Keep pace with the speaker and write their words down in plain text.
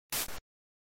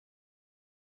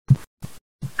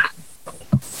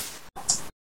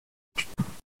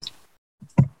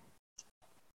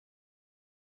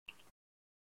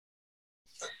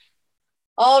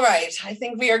All right, I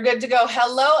think we are good to go.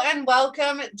 Hello and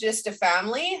welcome, Just a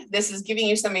Family. This is giving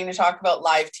you something to talk about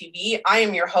live TV. I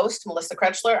am your host, Melissa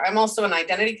Kretschler. I'm also an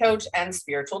identity coach and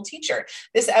spiritual teacher.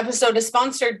 This episode is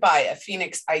sponsored by a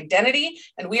Phoenix Identity,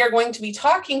 and we are going to be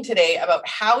talking today about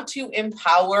how to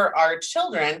empower our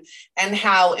children and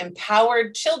how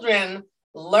empowered children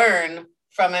learn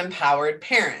from empowered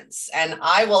parents. And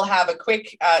I will have a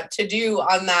quick to-do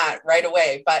on that right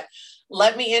away, but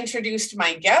let me introduce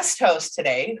my guest host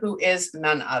today, who is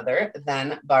none other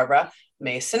than Barbara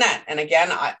Masonette. And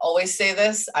again, I always say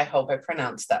this, I hope I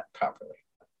pronounced that properly.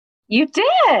 You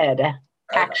did.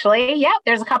 Actually, yep,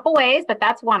 there's a couple ways, but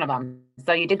that's one of them.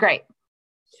 So you did great.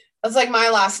 That's like my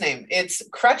last name. It's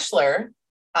Kretschler.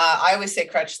 I always say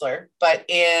Kretschler, but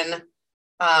in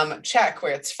Czech,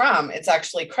 where it's from, it's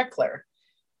actually Krekler.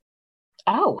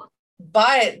 Oh.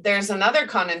 But there's another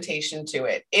connotation to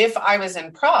it. If I was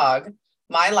in Prague,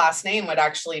 my last name would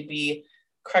actually be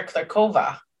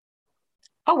Kreklerkova.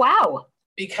 Oh, wow.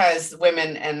 Because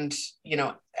women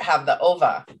have the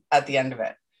ova at the end of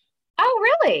it. Oh,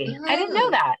 really? Mm-hmm. I didn't know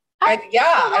that. I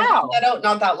found that out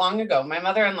not that long ago. My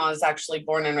mother-in-law is actually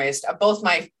born and raised, both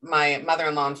my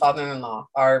mother-in-law and father-in-law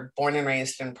are born and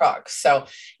raised in Prague. So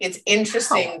it's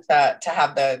interesting to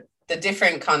have the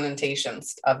different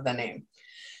connotations of the name.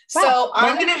 Wow. So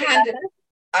I'm going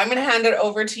to hand it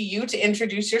over to you to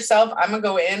introduce yourself. I'm going to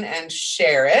go in and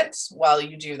share it while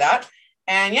you do that.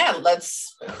 And yeah,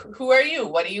 who are you?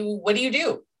 What do you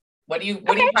do? What are you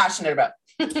passionate about?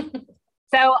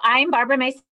 So I'm Barbara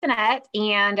Masonette,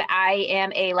 and I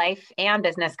am a life and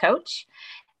business coach.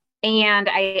 And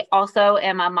I also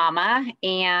am a mama,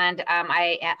 and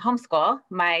I homeschool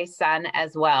my son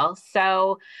as well.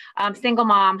 So single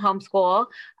mom, homeschool.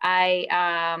 I,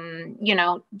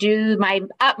 do my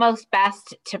utmost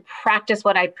best to practice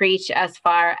what I preach as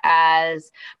far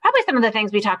as probably some of the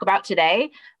things we talk about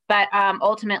today, but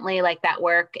ultimately like that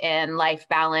work and life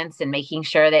balance and making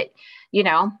sure that,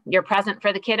 you're present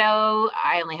for the kiddo.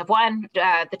 I only have one,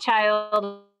 the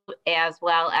child, as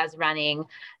well as running,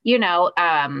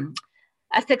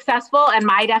 a successful, and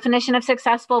my definition of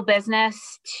successful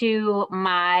business to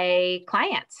my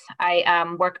clients.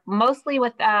 I work mostly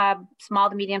with small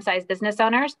to medium-sized business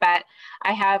owners, but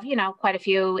I have, quite a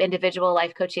few individual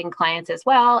life coaching clients as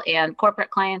well and corporate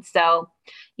clients. So,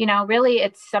 really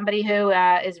it's somebody who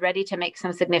is ready to make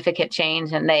some significant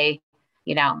change, and they,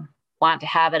 want to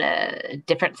have a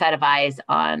different set of eyes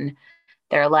on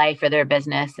their life or their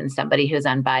business, and somebody who's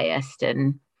unbiased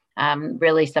and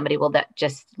really somebody will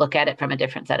just look at it from a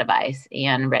different set of eyes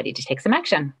and ready to take some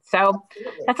action. So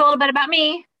That's a little bit about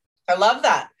me. I love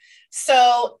that.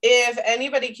 So if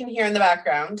anybody can hear in the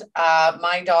background,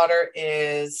 my daughter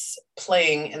is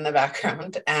playing in the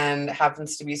background and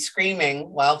happens to be screaming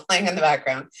while playing in the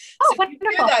background. Oh, so if you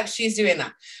hear that, she's doing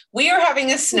that. We are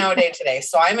having a snow day today.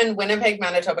 So I'm in Winnipeg,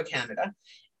 Manitoba, Canada,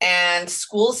 and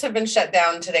schools have been shut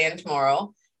down today and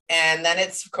tomorrow. And then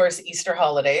it's, of course, Easter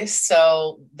holidays.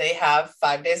 So they have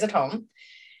 5 days at home.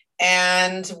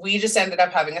 And we just ended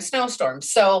up having a snowstorm.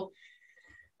 So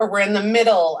we're in the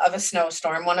middle of a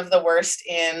snowstorm, one of the worst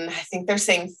in, I think they're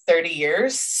saying 30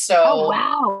 years. So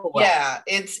wow. Yeah,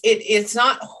 it's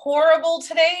not horrible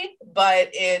today, but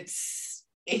it's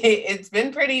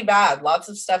been pretty bad. Lots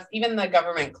of stuff, even the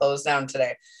government closed down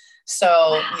today.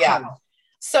 So yeah.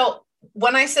 So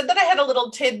when I said that I had a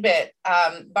little tidbit,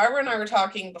 Barbara and I were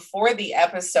talking before the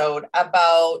episode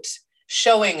about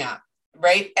showing up,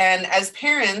 right? And as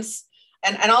parents,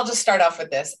 and I'll just start off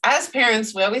with this. As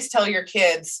parents, we always tell your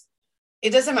kids, it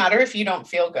doesn't matter if you don't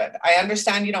feel good. I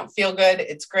understand you don't feel good.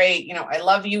 It's great. I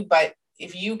love you, but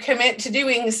if you commit to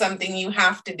doing something, you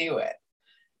have to do it,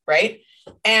 right?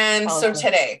 And so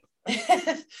today,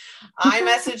 I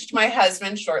messaged my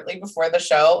husband shortly before the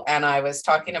show, and I was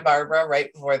talking to Barbara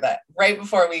right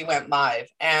before we went live.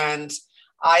 And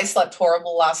I slept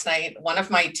horrible last night. One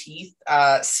of my teeth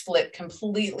split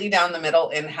completely down the middle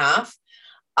in half.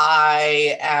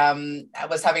 I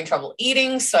was having trouble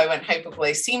eating, so I went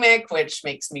hypoglycemic, which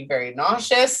makes me very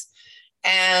nauseous.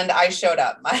 And I showed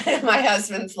up. My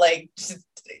husband's like, just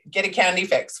get a candy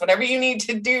fix, whatever you need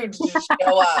to do to just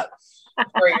show up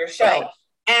for your show. Right.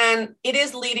 And it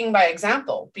is leading by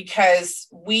example, because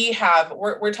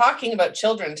we're talking about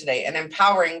children today and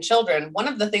empowering children. One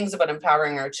of the things about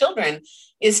empowering our children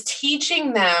is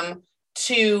teaching them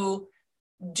to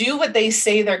do what they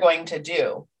say they're going to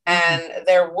do, and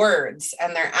their words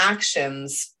and their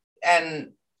actions.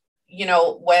 And,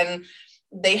 when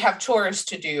they have chores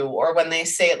to do, or when they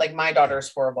say it, like my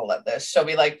daughter's horrible at this. She'll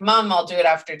be like, Mom, I'll do it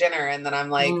after dinner. And then I'm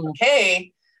like,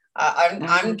 okay,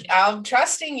 I'm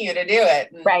trusting you to do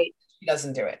it. And right. She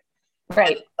doesn't do it.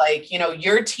 Right. Like,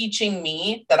 you're teaching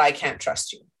me that I can't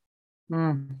trust you.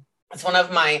 It's one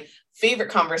of my favorite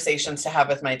conversations to have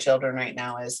with my children right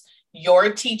now is,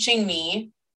 you're teaching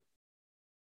me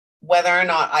whether or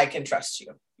not I can trust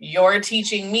you. You're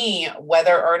teaching me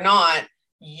whether or not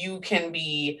you can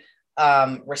be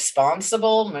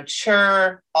responsible,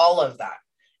 mature, all of that.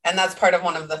 And that's part of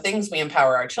one of the things we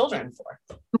empower our children for.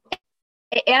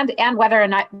 And whether or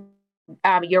not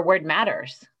your word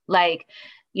matters. Like,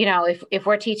 if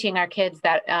we're teaching our kids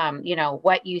that,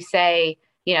 what you say,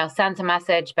 sends a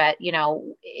message, but,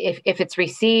 if it's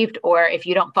received or if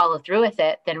you don't follow through with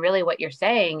it, then really what you're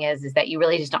saying is that you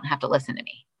really just don't have to listen to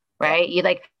me. Right. Yeah. You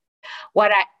like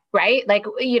right. Like,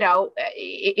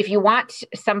 if you want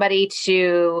somebody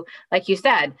to, like you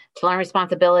said, to learn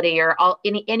responsibility or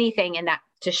anything in that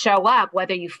to show up,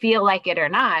 whether you feel like it or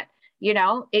not, you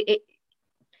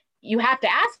have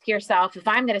to ask yourself, if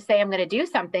I'm going to say I'm going to do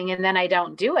something and then I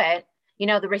don't do it,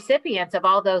 the recipients of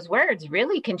all those words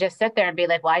really can just sit there and be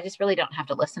like, well, I just really don't have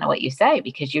to listen to what you say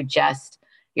because you're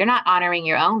not honoring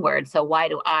your own words. So why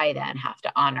do I then have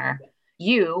to honor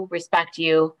you, respect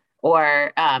you,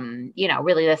 or,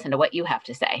 really listen to what you have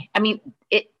to say? I mean,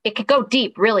 it could go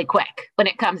deep really quick when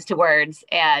it comes to words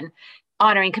and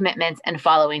honoring commitments and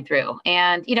following through.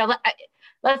 And,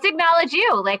 let's acknowledge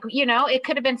you. Like, it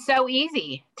could have been so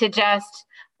easy to just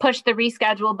push the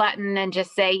reschedule button and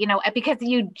just say, because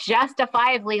you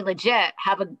justifiably legit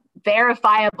have a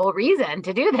verifiable reason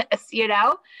to do this,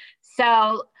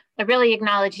 So I really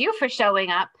acknowledge you for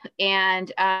showing up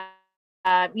and,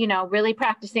 really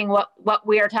practicing what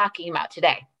we are talking about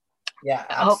today. Yeah.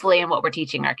 Absolutely. Hopefully, and what we're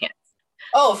teaching our kids.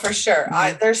 Oh, for sure.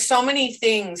 There's so many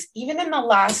things, even in the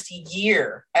last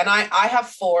year, and I have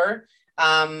 4,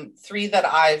 3 that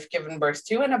I've given birth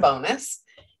to and a bonus.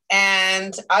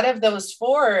 And out of those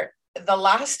 4, the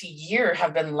last year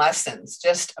have been lessons,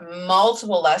 just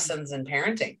multiple lessons in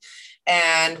parenting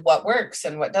and what works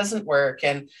and what doesn't work.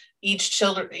 And each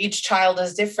child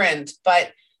is different,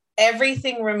 but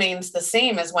everything remains the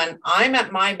same as when I'm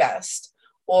at my best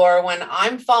or when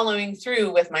I'm following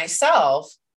through with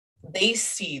myself, they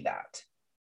see that,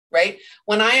 right?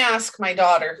 When I ask my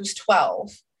daughter, who's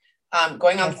 12,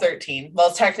 going on 13,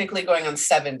 well, technically going on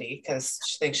 70 because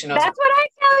she thinks she knows. That's what I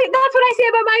tell you. That's what I say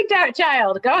about my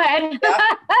child. Go ahead.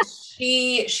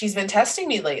 Yeah. She's been testing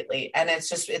me lately, and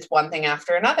it's one thing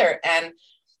after another. And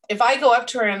if I go up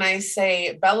to her and I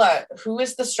say, Bella, who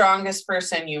is the strongest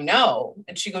person you know?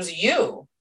 And she goes, you.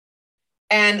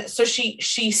 And so she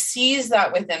sees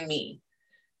that within me.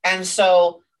 And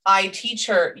so I teach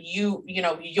her,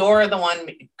 you're the one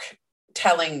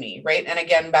telling me, right? And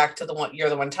again, back to you're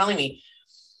the one telling me.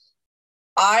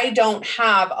 I don't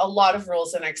have a lot of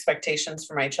rules and expectations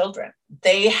for my children.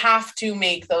 They have to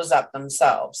make those up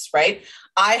themselves, right?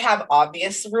 I have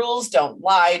obvious rules: don't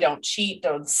lie, don't cheat,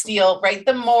 don't steal, right?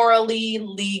 The morally,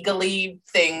 legally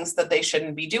things that they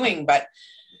shouldn't be doing. But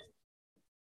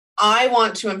I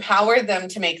want to empower them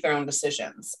to make their own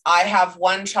decisions. I have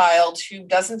one child who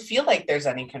doesn't feel like there's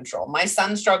any control. My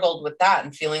son struggled with that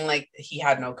and feeling like he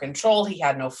had no control, he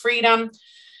had no freedom.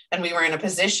 And we were in a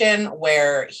position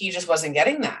where he just wasn't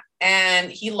getting that.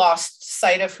 And he lost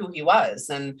sight of who he was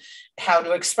and how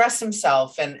to express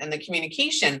himself and the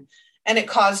communication. And it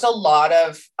caused a lot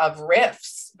of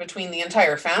rifts between the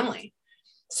entire family.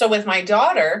 So with my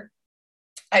daughter,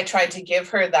 I tried to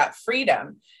give her that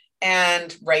freedom.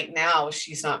 And right now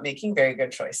she's not making very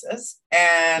good choices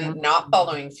and not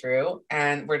following through.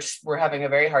 And we're having a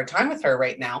very hard time with her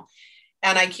right now.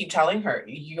 And I keep telling her,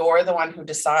 you're the one who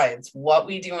decides what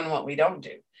we do and what we don't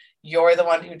do. You're the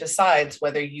one who decides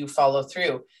whether you follow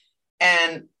through.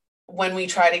 And when we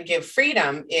try to give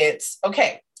freedom, it's,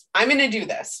 okay, I'm going to do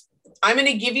this. I'm going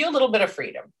to give you a little bit of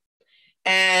freedom.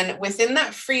 And within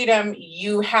that freedom,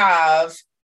 you have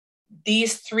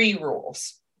these 3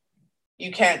 rules.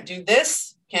 You can't do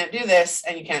this, can't do this,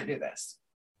 and you can't do this,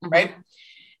 right?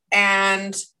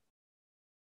 And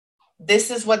this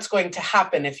is what's going to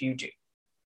happen if you do.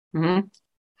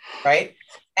 Right?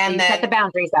 And then set the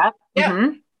boundaries up. Yeah.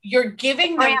 You're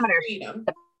giving them freedom.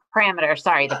 The parameters. She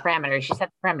set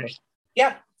the parameters.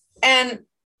 Yeah. And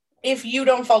if you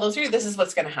don't follow through, this is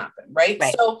what's going to happen. Right?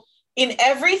 So in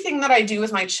everything that I do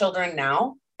with my children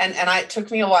now, and it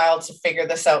took me a while to figure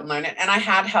this out and learn it. And I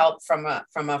had help from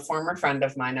a former friend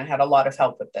of mine. I had a lot of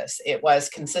help with this. It was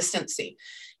consistency.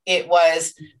 It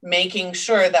was making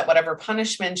sure that whatever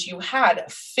punishment you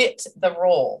had fit the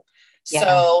role. Yeah.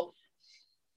 So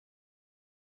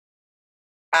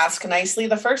ask nicely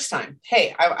the first time.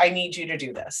 Hey, I need you to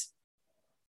do this.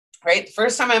 Right? The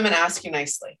first time I'm going to ask you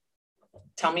nicely.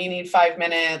 Tell me you need 5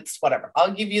 minutes, whatever.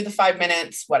 I'll give you the 5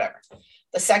 minutes, whatever.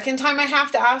 The second time I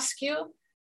have to ask you,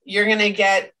 you're going to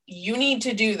get, you need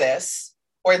to do this,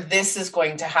 or this is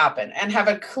going to happen, and have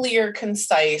a clear,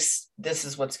 concise, this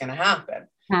is what's going to happen.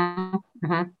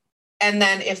 Mm-hmm. And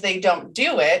then if they don't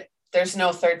do it, there's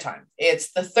no third time.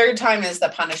 It's the third time is the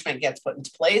punishment gets put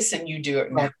into place and you do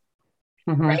it now.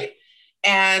 Mm-hmm. Right.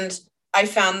 And I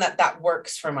found that that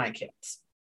works for my kids.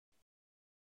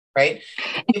 Right.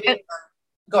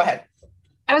 Go ahead.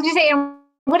 I was just saying,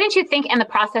 wouldn't you think in the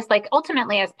process, like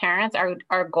ultimately as parents,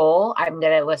 our goal, I'm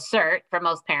going to assert for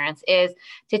most parents, is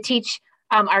to teach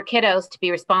our kiddos to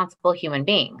be responsible human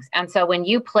beings. And so when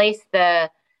you place it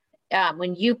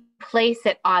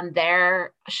on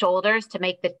their shoulders to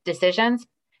make the decisions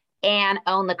and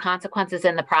own the consequences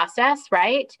in the process,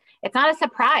 right? It's not a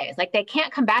surprise. Like they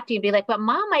can't come back to you and be like, but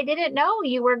mom, I didn't know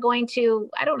you were going to,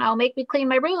 I don't know, make me clean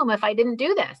my room if I didn't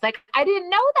do this. Like, I didn't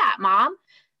know that, mom.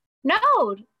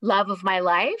 No, love of my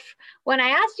life. When I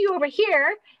asked you over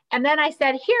here, and then I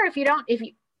said, here,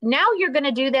 now you're going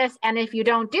to do this. And if you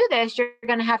don't do this, you're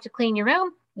going to have to clean your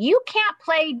room. You can't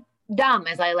play dumb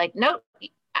as I like, nope,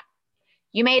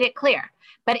 you made it clear.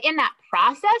 But in that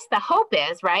process, the hope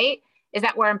is, right, is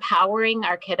that we're empowering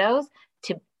our kiddos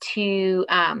to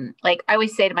like I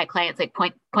always say to my clients, like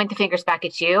point the fingers back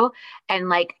at you and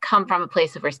like come from a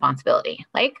place of responsibility.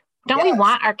 Like, don't we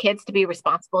want our kids to be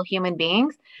responsible human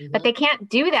beings? Mm-hmm. But they can't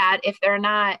do that if they're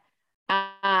not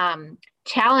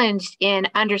challenged in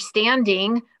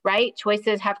understanding, right?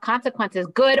 Choices have consequences,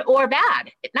 good or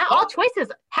bad. Not all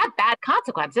choices have bad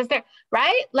consequences there,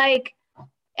 right? Like,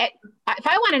 if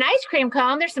I want an ice cream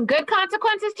cone, there's some good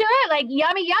consequences to it, like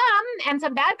yummy yum, and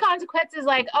some bad consequences,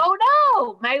 like, oh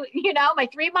no, my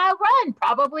 3-mile run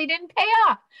probably didn't pay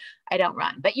off. I don't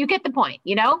run, but you get the point,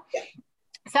 Yeah.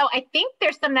 So I think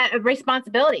there's some that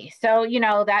responsibility. So,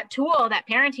 that tool, that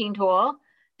parenting tool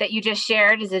that you just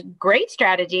shared is a great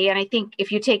strategy. And I think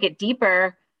if you take it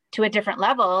deeper to a different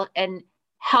level and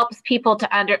helps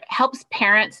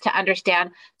parents to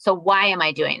understand, so why am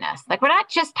I doing this? Like, we're not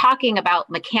just talking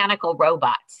about mechanical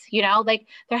robots, like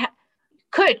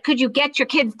could you get your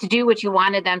kids to do what you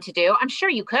wanted them to do? I'm sure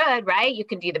you could, right? You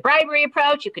could do the bribery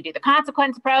approach. You could do the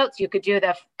consequence approach. You could do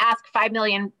the ask 5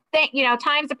 million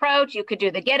times approach. You could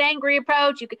do the get angry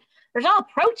approach. There's all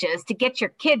approaches to get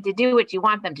your kid to do what you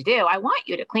want them to do. I want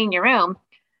you to clean your room.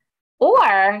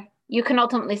 Or you can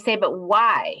ultimately say, but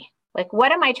why? Like,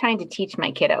 what am I trying to teach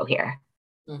my kiddo here?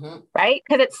 Mm-hmm. Right?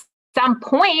 Because at some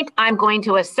point, I'm going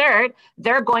to assert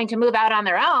they're going to move out on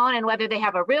their own. And whether they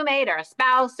have a roommate or a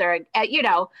spouse or,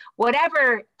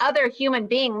 whatever other human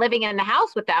being living in the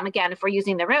house with them, again, if we're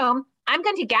using the room, I'm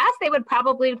going to guess they would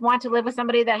probably want to live with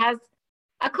somebody that has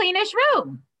a cleanish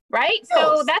room. Right?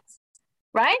 Skills. So that's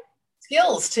right.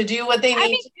 Skills to do what they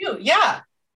need to do. Yeah.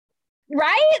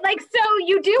 Right? Like, so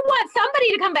you do want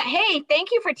somebody to come back. Hey,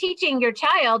 thank you for teaching your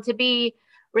child to be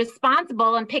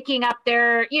responsible and picking up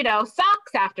their,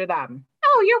 socks after them.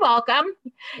 Oh, you're welcome.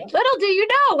 Yeah. Little do you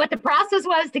know what the process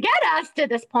was to get us to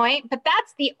this point. But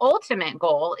that's the ultimate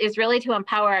goal, is really to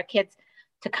empower our kids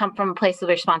to come from a place of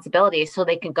responsibility so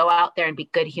they can go out there and be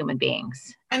good human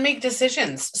beings. And make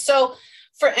decisions. So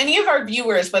for any of our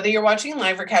viewers, whether you're watching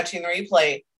live or catching the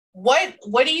replay,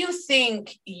 what do you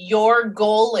think your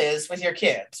goal is with your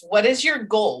kids? What is your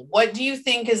goal? What do you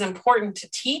think is important to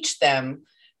teach them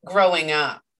growing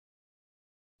up?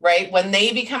 Right? When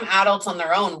they become adults on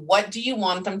their own, what do you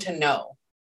want them to know?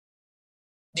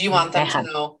 Do you want them to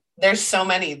know? There's so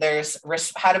many. There's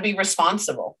how to be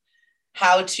responsible,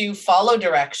 how to follow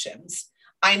directions.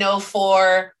 I know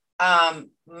for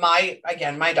my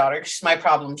daughter, she's my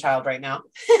problem child right now.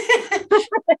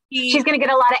 She's going to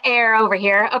get a lot of air over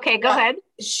here. Okay, go ahead.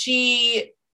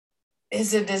 She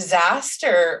is a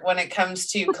disaster when it comes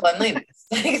to cleanliness.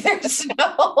 Like, there's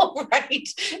no right.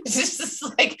 It's just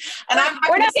like, and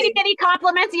we're not getting any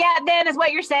compliments yet. Then is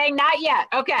what you're saying? Not yet.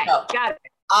 Okay, no. Got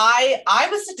it. I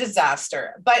was a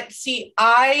disaster, but see,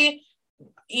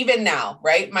 even now,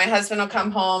 right? My husband will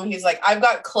come home. He's like, I've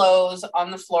got clothes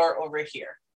on the floor over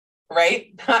here.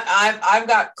 Right? I've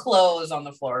got clothes on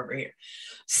the floor over here.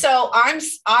 So I'm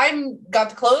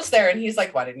got the clothes there, and he's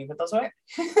like, why didn't you put those away?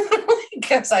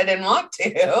 Because I didn't want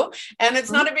to. And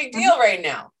it's not a big deal right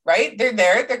now, right? They're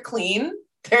there, they're clean.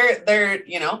 They're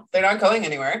they're not going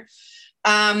anywhere.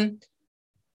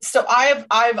 So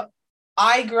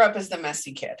I grew up as the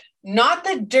messy kid, not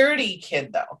the dirty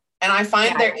kid though. And I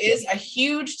find there is a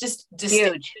huge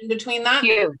distinction between that.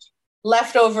 Huge.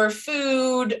 Leftover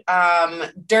food,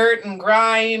 dirt and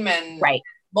grime and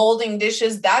molding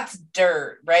dishes, that's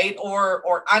dirt, right?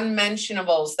 Or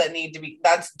unmentionables that need to be,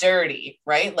 that's dirty,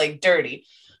 right? Like dirty.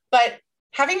 But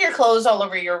having your clothes all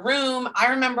over your room. I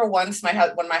remember once when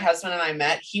my husband and I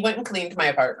met, he went and cleaned my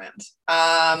apartment.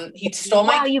 He stole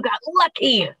my. Wow, you got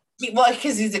lucky.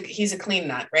 Because he's a clean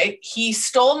nut, right? He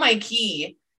stole my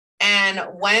key and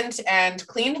went and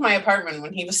cleaned my apartment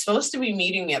when he was supposed to be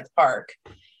meeting me at the park.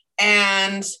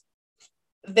 And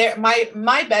there,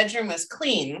 my bedroom was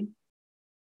clean,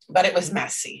 but it was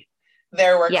messy.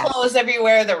 There were clothes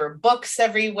everywhere. There were books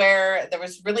everywhere. There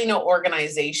was really no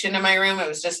organization in my room. It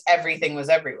was just everything was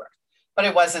everywhere, but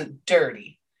it wasn't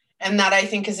dirty. And that, I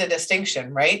think, is a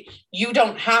distinction, right? You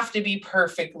don't have to be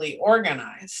perfectly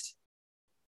organized,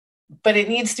 but it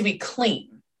needs to be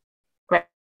clean. Right.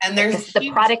 And there's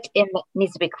the product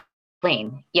needs to be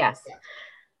clean. Yes. Yeah.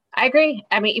 I agree.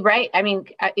 I mean, right. I mean,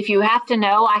 if you have to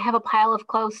know, I have a pile of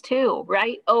clothes too,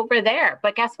 right over there,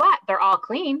 but guess what? They're all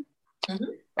clean,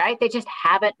 right? They just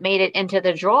haven't made it into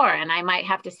the drawer. And I might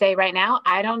have to say right now,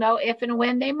 I don't know if and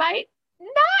when they might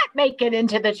not make it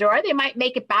into the drawer. They might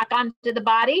make it back onto the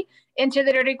body, into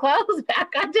the dirty clothes, back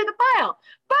onto the pile.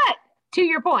 But to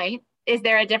your point, is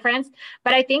there a difference?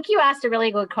 But I think you asked a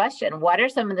really good question. What are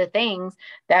some of the things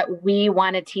that we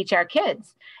want to teach our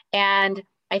kids? And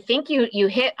I think you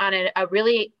hit on a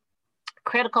really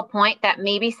critical point that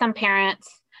maybe some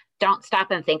parents don't stop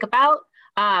and think about.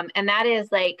 And that is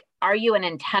like, are you an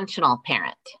intentional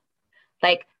parent?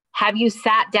 Like, have you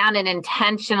sat down and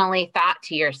intentionally thought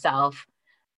to yourself?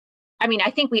 I mean,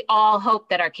 I think we all hope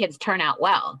that our kids turn out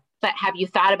well, but have you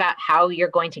thought about how you're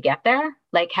going to get there?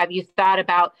 Like, have you thought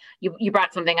about, you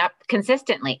brought something up,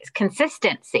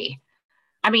 consistency.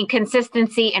 I mean,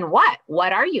 consistency in what?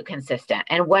 What are you consistent?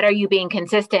 And what are you being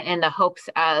consistent in the hopes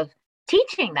of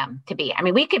teaching them to be? I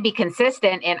mean, we could be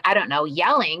consistent in, I don't know,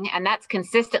 yelling, and that's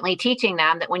consistently teaching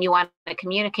them that when you want to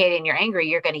communicate and you're angry,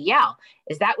 you're going to yell.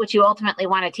 Is that what you ultimately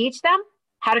want to teach them?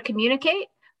 How to communicate?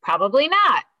 Probably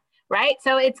not, right?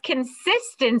 So it's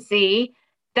consistency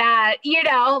that,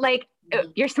 like,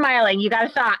 you're smiling. You got a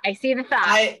thought. I see the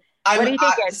thought. What do you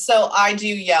think? So I do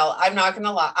yell. I'm not going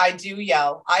to lie. I do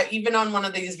yell. Even on one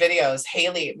of these videos,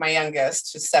 Haley, my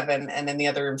youngest, who's 7 and in the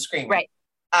other room screaming, right,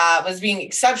 was being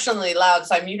exceptionally loud.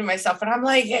 So I muted myself and I'm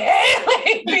like,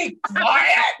 hey, be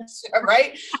quiet,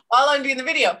 right? While I'm doing the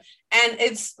video. And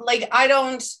it's like, I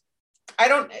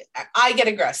get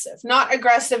aggressive, not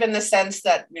aggressive in the sense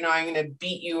that, I'm going to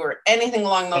beat you or anything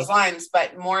along those lines,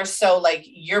 but more so like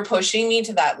you're pushing me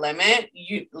to that limit.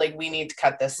 We need to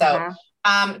cut this out.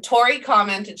 Tori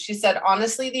commented, she said,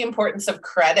 honestly, the importance of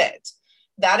credit.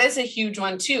 That is a huge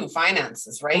one too.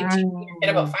 Finances, right? Teaching your kid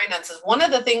about finances. One of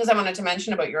the things I wanted to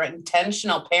mention about your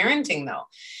intentional parenting though,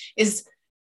 is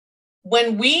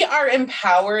when we are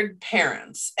empowered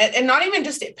parents, and not even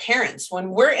just parents,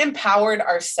 when we're empowered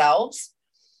ourselves,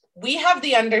 we have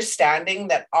the understanding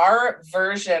that our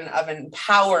version of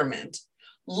empowerment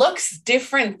looks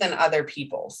different than other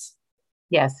people's.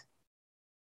 Yes.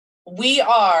 We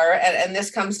are, and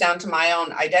this comes down to my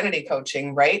own identity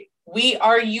coaching, right? We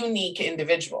are unique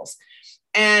individuals.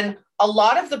 And a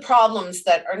lot of the problems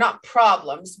that are not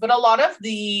problems, but a lot of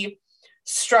the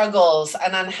struggles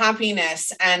and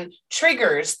unhappiness and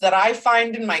triggers that I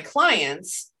find in my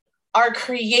clients are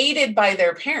created by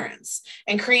their parents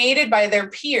and created by their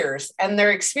peers and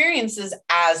their experiences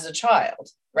as a child,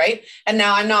 right? And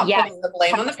now I'm not putting the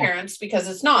blame on the parents because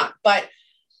it's not, but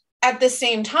at the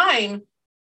same time,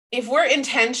 if we're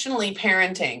intentionally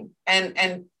parenting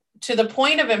and to the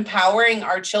point of empowering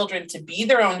our children to be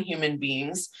their own human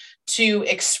beings, to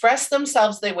express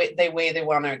themselves the way they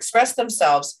want to express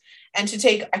themselves, and to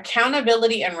take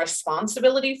accountability and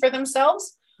responsibility for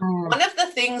themselves, one of the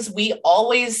things we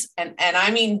always, and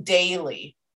I mean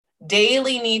daily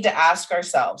need to ask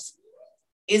ourselves,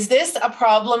 is this a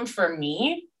problem for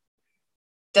me?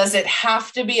 Does it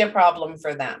have to be a problem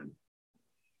for them?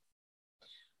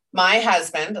 My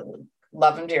husband,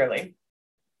 love him dearly,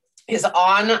 is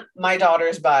on my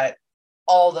daughter's butt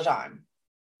all the time.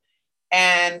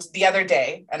 And the other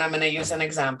day, and I'm going to use an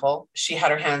example, she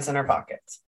had her hands in her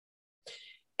pockets.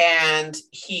 And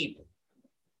he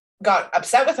got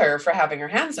upset with her for having her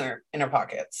hands in her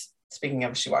pockets. Speaking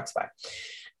of, she walks by.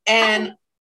 And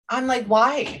I'm like,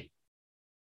 why?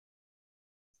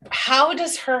 How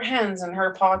does her hands in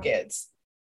her pockets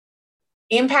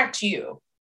impact you?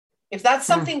 If that's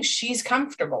something she's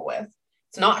comfortable with,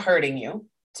 it's not hurting you,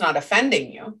 it's not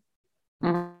offending you.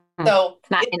 So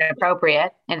it's not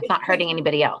inappropriate and it's not hurting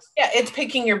anybody else. Yeah, it's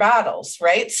picking your battles,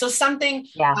 right? So something,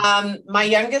 my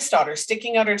youngest daughter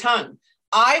sticking out her tongue.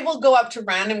 I will go up to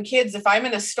random kids. If I'm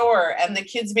in a store and the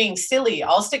kid's being silly,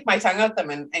 I'll stick my tongue at them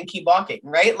and keep walking,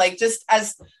 right? Like just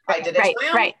as I did it to my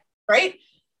own, right?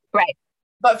 Right.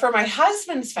 But for my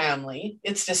husband's family,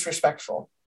 it's disrespectful.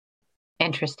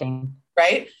 Interesting.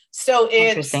 Right? So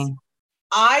Interesting.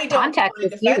 I don't Context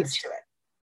find is offense huge. to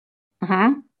it.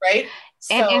 Mm-hmm. Right?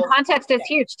 And So context is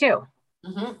huge too.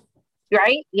 mm-hmm.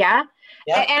 Right? Yeah.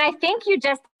 Yep. And I think you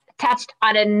just touched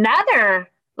on another,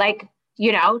 like,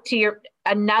 to your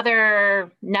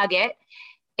another nugget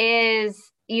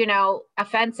is,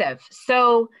 offensive.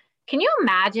 So can you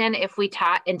imagine if we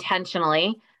taught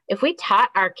intentionally, if we taught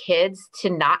our kids to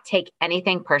not take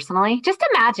anything personally? Just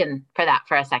imagine for that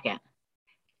for a second.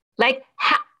 Like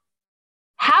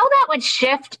how that would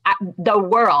shift the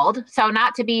world. So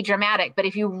not to be dramatic, but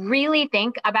if you really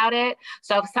think about it,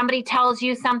 so if somebody tells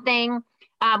you something,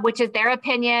 which is their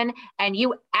opinion, and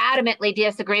you adamantly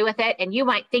disagree with it, and you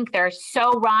might think they're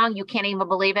so wrong, you can't even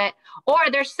believe it, or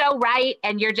they're so right,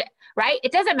 and you're just, right?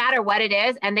 It doesn't matter what it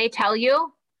is, and they tell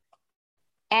you,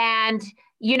 and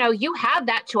you have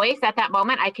that choice at that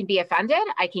moment. I can be offended.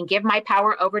 I can give my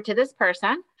power over to this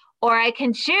person, or I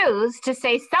can choose to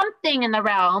say something in the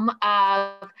realm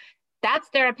of that's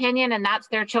their opinion and that's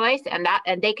their choice, and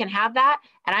they can have that.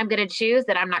 And I'm going to choose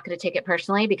that I'm not going to take it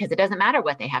personally, because it doesn't matter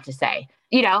what they have to say.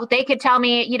 They could tell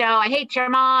me, I hate your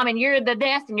mom and you're the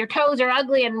this and your toes are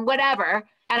ugly and whatever.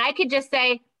 And I could just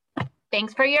say,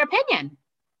 thanks for your opinion,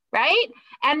 right?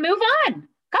 And move on.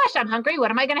 Gosh, I'm hungry.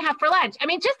 What am I going to have for lunch? I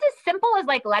mean, just as simple as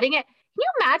like letting it. Can you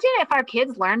imagine if our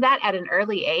kids learned that at an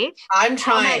early age? I'm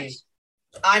trying.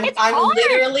 I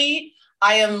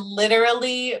am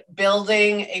literally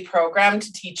building a program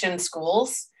to teach in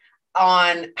schools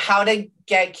on how to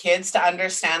get kids to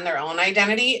understand their own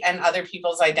identity and other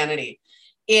people's identity.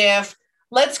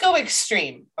 Let's go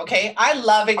extreme, okay? I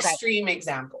love extreme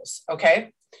examples,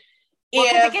 okay?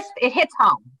 Well, it hits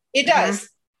home. It does.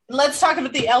 Mm-hmm. Let's talk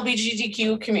about the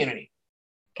LGBTQ community.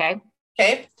 Okay.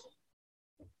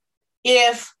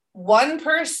 If one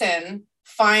person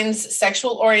finds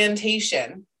sexual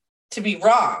orientation to be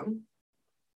wrong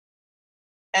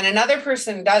and another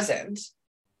person doesn't,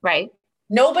 right?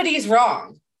 Nobody's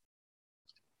wrong.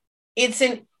 It's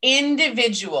an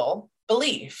individual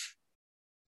belief.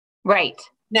 Right.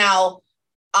 Now,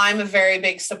 I'm a very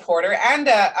big supporter and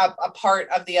a part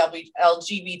of the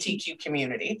LGBTQ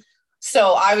community.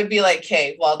 So I would be like,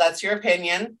 okay, well, that's your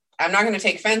opinion. I'm not going to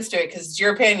take offense to it because it's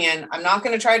your opinion. I'm not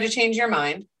going to try to change your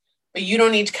mind, but you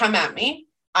don't need to come at me.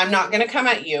 I'm not going to come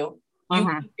at you.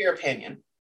 You keep your opinion.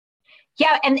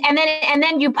 Yeah, and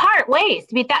then you part ways.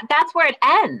 I mean, that's where it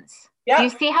ends. Yeah. Do you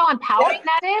see how empowering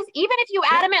that is? Even if you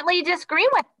adamantly disagree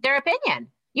with their opinion,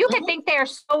 you could think they're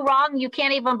so wrong you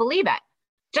can't even believe it.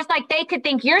 Just like they could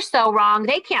think you're so wrong,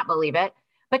 they can't believe it.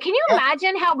 But can you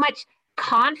imagine how much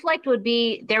conflict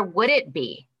there wouldn't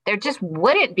be? There just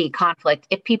wouldn't be conflict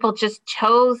if people just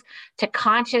chose to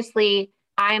consciously,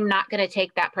 I'm not going to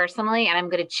take that personally, and I'm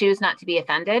going to choose not to be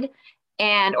offended,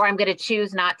 or I'm going to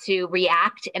choose not to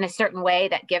react in a certain way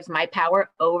that gives my power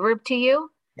over to you.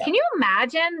 Yeah. Can you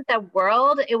imagine the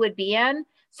world it would be in?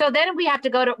 So then we have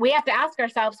to ask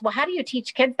ourselves, well, how do you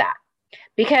teach kids that?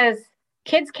 Because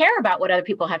kids care about what other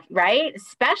people have, right?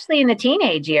 Especially in the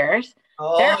teenage years.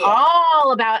 They're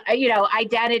all about,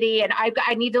 identity, and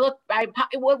I need to look,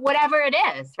 whatever it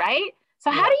is, right?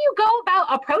 So how do you go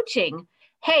about approaching,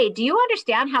 hey, do you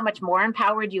understand how much more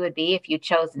empowered you would be if you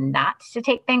chose not to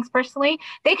take things personally?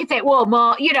 They could say, well,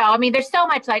 Mom, there's so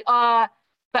much like,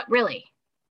 but really,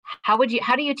 how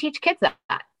do you teach kids that?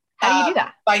 How do you do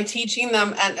that? By teaching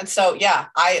them. And so,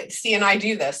 I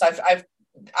do this. I've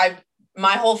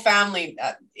my whole family,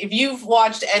 if you've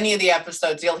watched any of the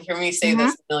episodes, you'll hear me say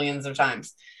this millions of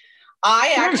times.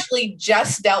 I actually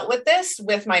just dealt with this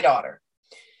with my daughter.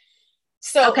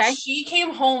 So she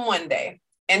came home one day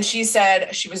and she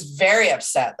said she was very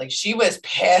upset. Like, she was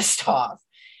pissed off.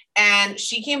 And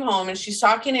she came home and she's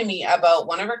talking to me about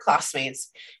one of her classmates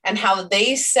and how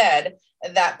they said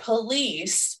that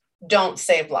police don't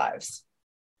save lives.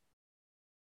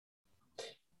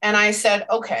 And I said,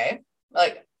 okay,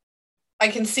 like, I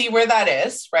can see where that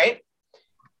is, right?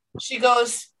 She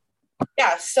goes,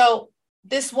 yeah, so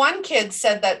this one kid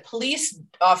said that police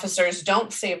officers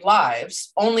don't save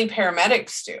lives, only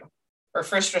paramedics do, or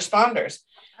first responders.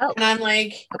 Oh. And I'm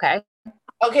like,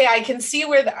 okay, I can see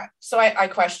where that. So I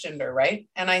questioned her, right?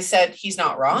 And I said, he's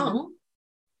not wrong. Mm-hmm.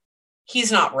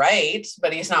 He's not right,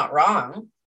 but he's not wrong.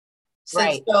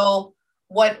 Right. So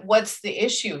what's the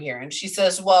issue here? And she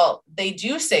says, well, they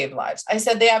do save lives. I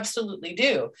said, they absolutely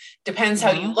do. Depends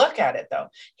how you look at it, though.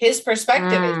 His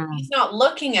perspective is he's not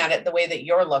looking at it the way that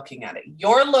you're looking at it.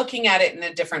 You're looking at it in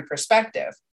a different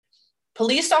perspective.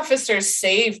 Police officers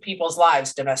save people's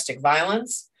lives, domestic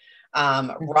violence,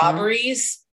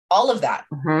 robberies, all of that,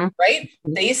 right?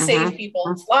 They save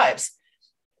people's lives.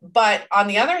 But on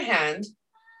the other hand,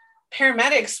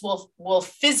 paramedics will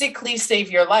physically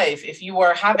save your life if you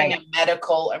are having Right. a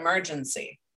medical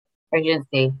emergency.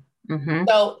 Urgency. Mm-hmm.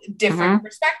 So different Mm-hmm.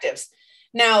 perspectives.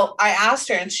 Now, I asked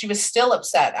her, and she was still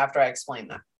upset after I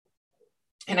explained that.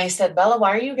 And I said, Bella,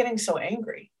 why are you getting so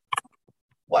angry?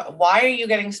 Why are you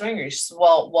getting so angry? She said,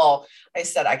 well, I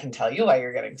said, I can tell you why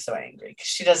you're getting so angry, because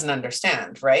she doesn't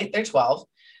understand, right? They're 12.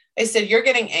 I said, you're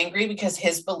getting angry because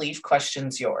his belief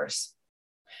questions yours.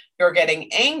 You're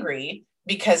getting angry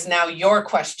because now you're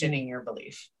questioning your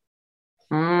belief.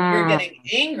 You're getting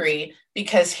angry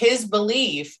because his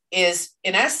belief is,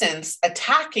 in essence,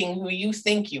 attacking who you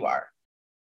think you are.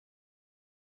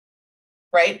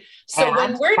 Right? So And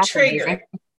when we're triggered, amazing.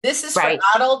 this is Right.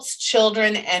 for adults,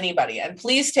 children, anybody. And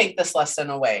please take this lesson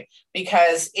away,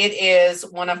 because it is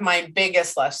one of my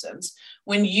biggest lessons.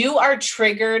 When you are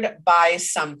triggered by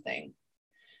something,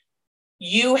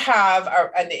 you have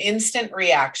an instant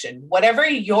reaction. Whatever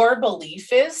your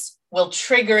belief is will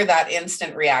trigger that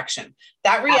instant reaction.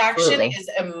 That reaction Absolutely. is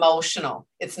emotional.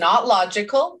 It's not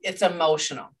logical, it's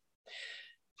emotional.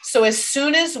 So as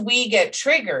soon as we get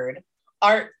triggered,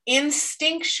 our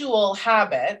instinctual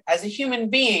habit as a human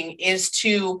being is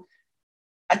to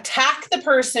attack the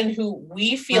person who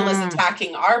we feel is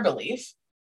attacking our belief,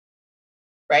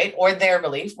 right? Or their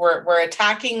belief. We're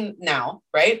attacking now,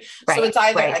 right? So it's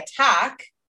either attack,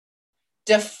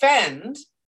 defend,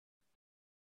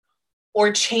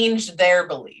 or change their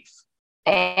belief.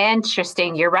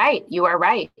 Interesting. You're right. You are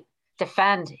right.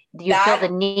 Defend. You feel the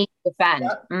need to defend.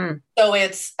 Yep. So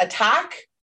it's attack,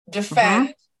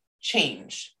 defend,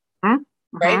 change,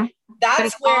 right?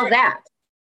 That's where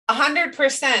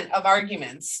 100% of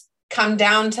arguments come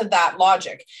down to that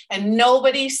logic. And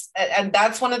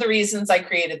that's one of the reasons I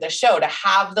created the show, to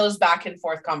have those back and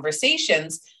forth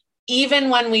conversations, even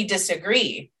when we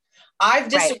disagree. I've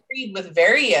disagreed with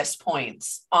various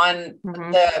points on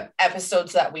the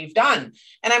episodes that we've done.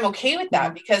 And I'm okay with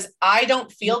that, because I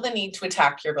don't feel the need to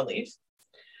attack your belief.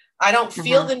 I don't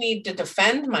feel the need to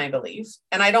defend my belief.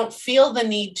 And I don't feel the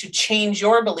need to change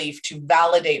your belief to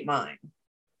validate mine.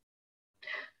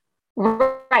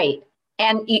 Right.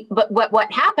 And but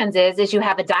what happens is you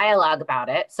have a dialogue about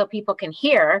it, so people can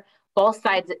hear both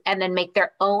sides and then make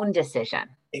their own decision.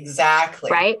 Exactly.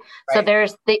 Right. So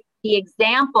there's the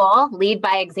example, lead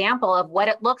by example of what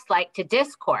it looks like to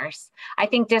discourse. I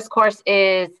think discourse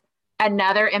is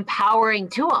another empowering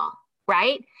tool,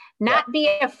 right? Not be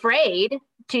afraid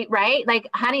to, right? Like,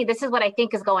 honey, this is what I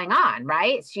think is going on,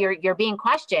 right? So you're being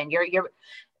questioned. You're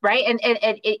right. And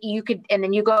you could, and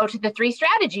then you go to the 3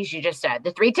 strategies you just said,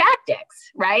 the 3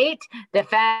 tactics, right?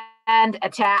 Defend,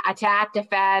 attack,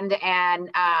 defend, and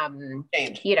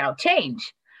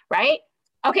change, right?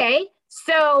 Okay.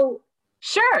 So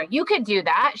sure, you could do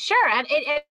that. Sure. And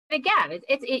again,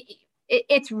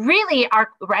 it's really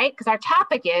right. Because our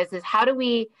topic is how do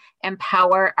we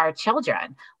empower our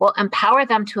children? Well, empower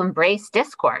them to embrace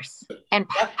discourse,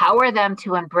 empower them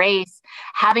to embrace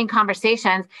having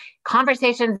conversations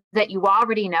that you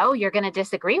already know you're going to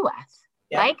disagree with.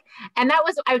 Yeah. And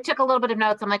I took a little bit of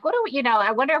notes. I'm like,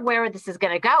 I wonder where this is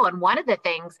going to go. And one of the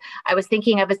things I was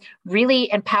thinking of is really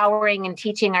empowering and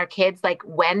teaching our kids, like,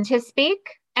 when to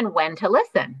speak and when to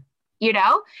listen,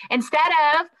 instead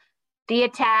of the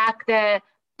attack, the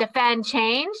defend,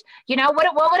 change,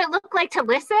 what would it look like to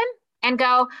listen and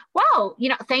go, wow,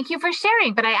 thank you for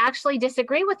sharing, but I actually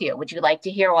disagree with you. Would you like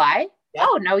to hear why? Yep.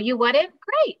 Oh, no, you wouldn't.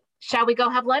 Great. Shall we go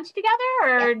have lunch together?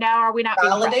 Or now are we not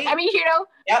validate? I mean,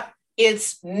 Yep.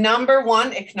 It's number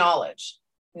one, acknowledge.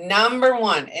 Number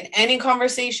one in any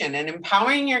conversation, and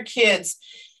empowering your kids.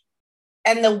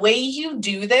 And the way you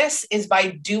do this is by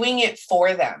doing it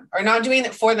for them, or not doing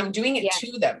it for them, doing it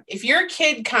to them. If your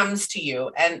kid comes to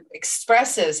you and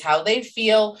expresses how they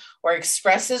feel, or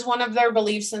expresses one of their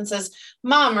beliefs and says,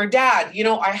 Mom or Dad,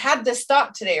 I had this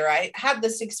thought today, or I had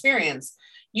this experience,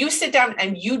 you sit down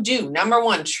and you do, number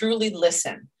one, truly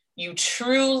listen. You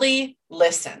truly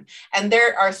listen. And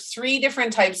there are 3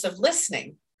 different types of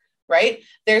listening, right?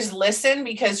 There's listen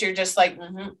because you're just like,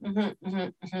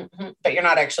 but you're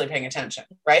not actually paying attention,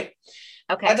 right?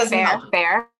 Okay, that doesn't help,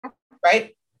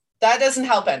 right? That doesn't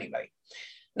help anybody.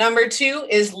 Number 2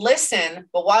 is listen,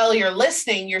 but while you're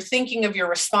listening, you're thinking of your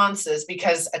responses,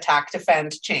 because attack,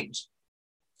 defend, change.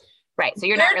 Right, so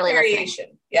you're not really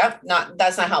listening. Yep,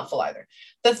 that's not helpful either.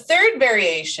 The third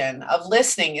variation of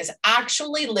listening is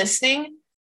actually listening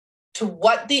to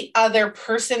what the other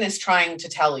person is trying to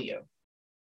tell you.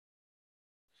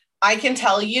 I can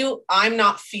tell you I'm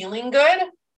not feeling good,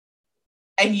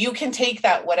 and you can take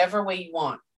that whatever way you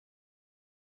want.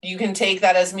 You can take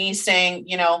that as me saying,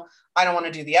 I don't want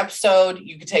to do the episode.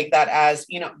 You could take that as,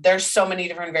 there's so many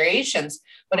different variations.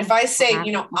 But if I say,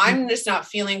 I'm just not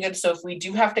feeling good, so if we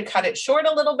do have to cut it short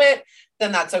a little bit,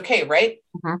 then that's okay, right?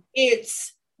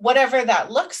 It's whatever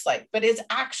that looks like, but it's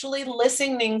actually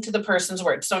listening to the person's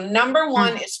words. So number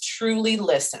one is truly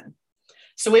listen.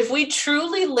 So if we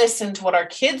truly listen to what our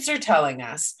kids are telling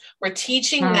us, we're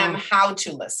teaching them how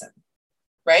to listen,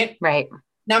 right? Right.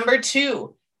 Number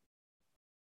two,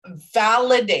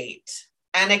 validate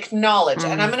and acknowledge.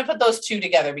 And I'm going to put those two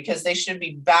together because they should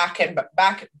be back to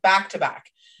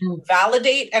back.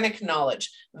 Validate and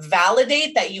acknowledge.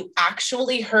 Validate that you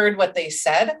actually heard what they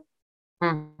said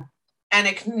and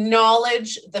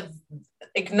acknowledge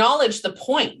the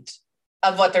point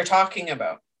of what they're talking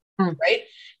about. Right?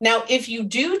 Now, if you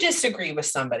do disagree with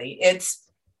somebody, it's,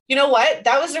 you know what?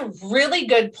 That was a really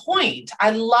good point. I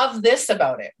love this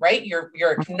about it, right? You're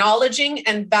acknowledging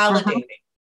and validating.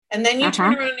 And then you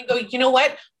turn around and go, you know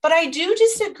what? But I do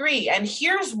disagree. And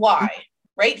here's why,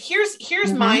 right? Here's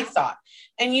my thought.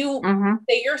 And you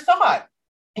say your thought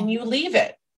and you leave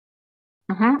it.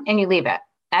 And you leave it.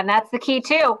 And that's the key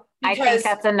too. Because I think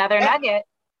that's another nugget.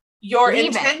 Your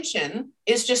intention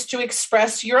is just to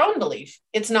express your own belief.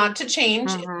 It's not to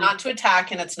change, it's not to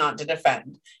attack, and it's not to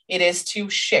defend. It is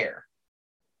to share.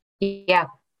 Yeah.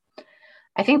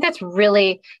 I think that's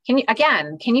really, can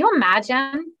you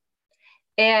imagine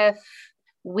if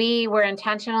we were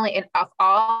intentionally, if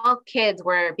all kids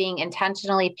were being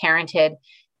intentionally parented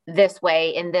this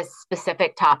way in this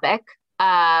specific topic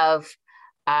of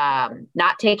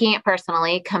not taking it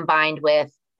personally, combined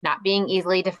with not being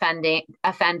easily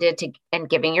offended and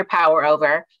giving your power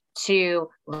over, to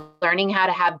learning how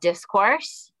to have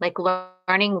discourse, like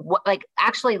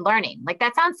actually learning. Like,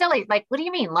 that sounds silly. Like, what do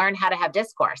you mean learn how to have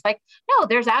discourse? Like, no,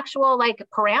 there's actual like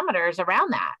parameters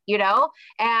around that,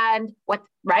 and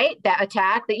that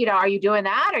attack that, are you doing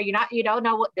that? Or you not,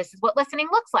 know what, this is what listening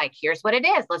looks like. Here's what it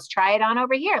is. Let's try it on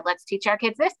over here. Let's teach our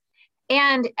kids this.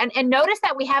 And notice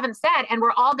that we haven't said, and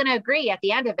we're all going to agree at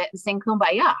the end of it and sing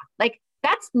Kumbaya. Like,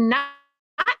 that's not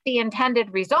the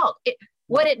intended result.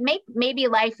 Would it make maybe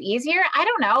life easier? I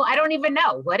don't know. I don't even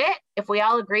know. Would it? If we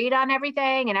all agreed on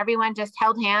everything and everyone just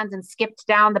held hands and skipped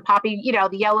down the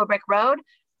the yellow brick road?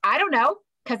 I don't know,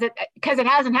 because it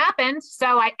hasn't happened.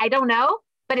 So I don't know.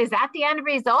 But is that the end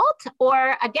result?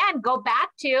 Or again, go back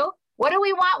to, what do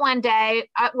we want one day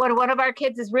when one of our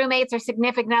kids' roommates or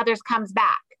significant others comes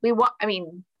back? We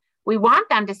want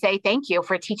them to say thank you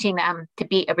for teaching them to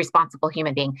be a responsible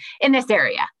human being in this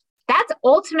area. That's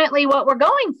ultimately what we're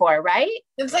going for, right?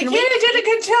 It's like, you did a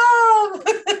good job.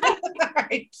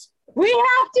 Right. We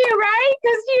have to, right?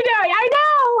 Because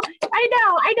I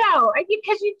know.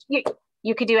 Because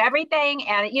you could do everything,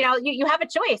 and you have a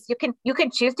choice. You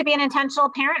can choose to be an intentional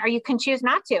parent, or you can choose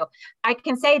not to. I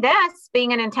can say this: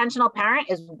 being an intentional parent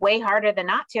is way harder than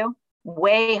not to.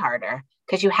 Way harder,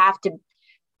 because you have to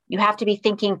be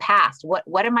thinking past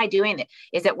what am I doing?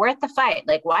 Is it worth the fight?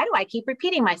 Like, why do I keep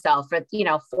repeating myself for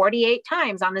 48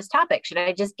 times on this topic? Should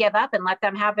I just give up and let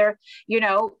them have their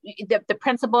the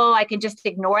principle? I can just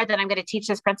ignore that I'm going to teach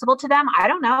this principle to them. I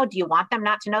don't know. Do you want them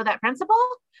not to know that principle?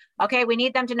 Okay, we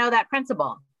need them to know that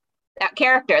principle, that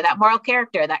character, that moral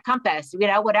character, that compass,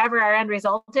 whatever our end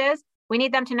result is, we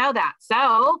need them to know that.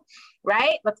 So,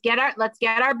 right, let's get our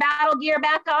battle gear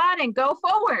back on and go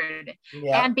forward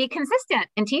and be consistent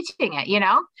in teaching it.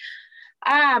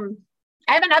 I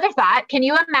have another thought. Can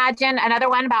you imagine another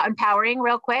one about empowering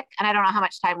real quick? And I don't know how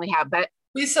much time we have, but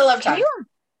we still have time.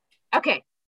 Okay.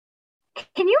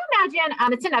 Can you imagine,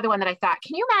 it's another one that I thought,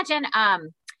 can you imagine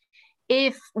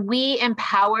if we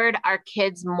empowered our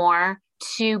kids more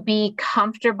to be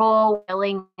comfortable,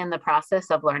 willing in the process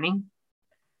of learning?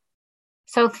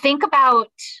 So think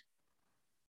about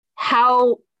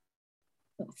how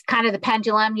it's kind of the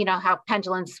pendulum, how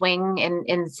pendulums swing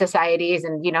in societies,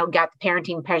 and, got the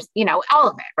parenting, all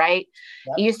of it, right?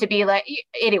 Yep. It used to be like,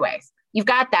 anyways, you've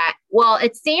got that. Well,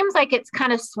 it seems like it's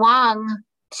kind of swung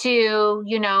to,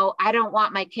 I don't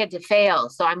want my kid to fail,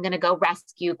 so I'm going to go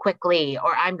rescue quickly,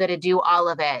 or I'm going to do all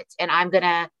of it. And I'm going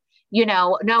to,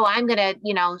 I'm going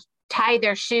to, tie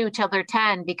their shoe till they're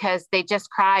 10 because they just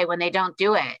cry when they don't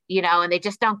do it, and they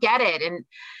just don't get it. And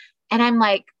I'm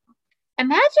like,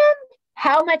 imagine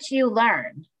how much you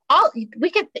learn. How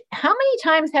many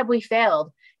times have we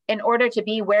failed in order to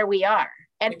be where we are?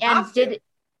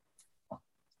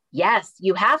 Yes,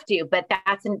 you have to, but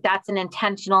that's an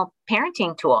intentional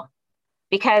parenting tool,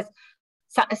 because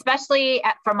especially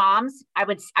for moms, I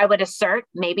would assert,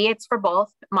 maybe it's for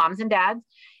both moms and dads.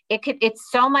 It's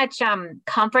so much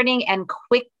comforting and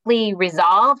quickly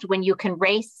resolved when you can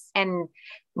race and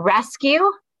rescue,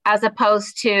 as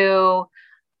opposed to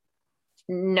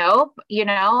nope,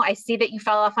 I see that you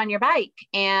fell off on your bike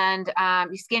and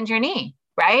you skinned your knee,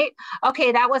 right?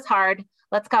 Okay, that was hard.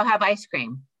 Let's go have ice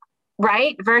cream,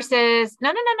 right? Versus,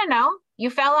 no, you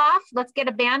fell off. Let's get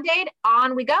a Band-Aid,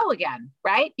 on we go again,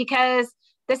 right? Because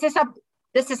this is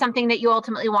something that you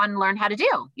ultimately want to learn how to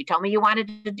do. You told me you wanted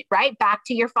to do, right? Back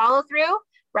to your follow through,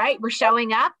 right? We're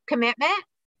showing up, commitment.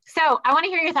 So I want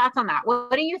to hear your thoughts on that.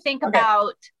 What do you think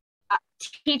about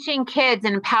teaching kids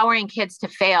and empowering kids to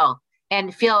fail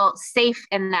and feel safe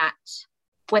in that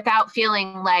without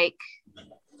feeling like,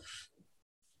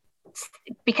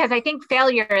 because I think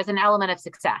failure is an element of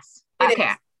success. Okay,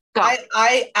 go.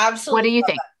 I absolutely. What do you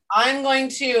think? I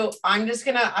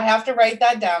have to write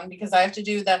that down because I have to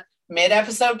do the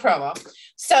mid-episode promo.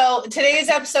 So today's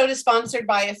episode is sponsored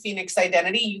by A Phoenix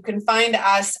Identity. You can find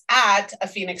us at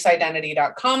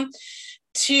aphoenixidentity.com.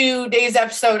 Today's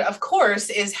episode, of course,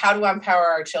 is how to empower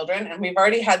our children. And we've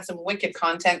already had some wicked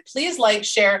content. Please like,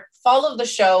 share, follow the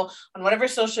show on whatever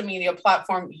social media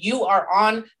platform you are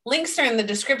on. Links are in the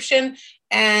description.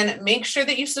 And make sure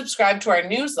that you subscribe to our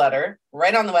newsletter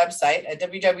right on the website at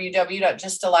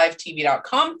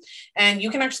www.justalivetv.com. And you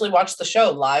can actually watch the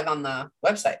show live on the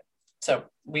website. So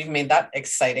we've made that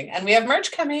exciting. And we have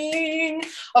merch coming.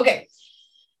 Okay.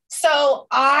 So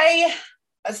I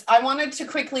wanted to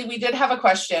quickly, we did have a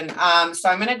question. So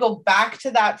I'm going to go back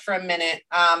to that for a minute.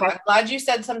 I'm glad you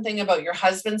said something about your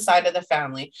husband's side of the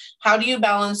family. How do you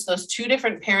balance those two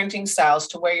different parenting styles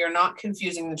to where you're not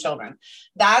confusing the children?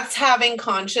 That's having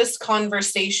conscious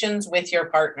conversations with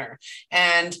your partner,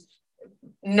 and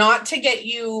not to get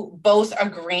you both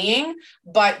agreeing,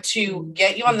 but to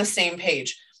get you on the same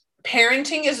page.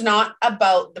 Parenting is not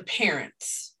about the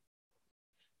parents.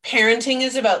 Parenting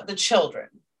is about the children.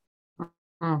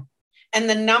 And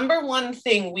the number one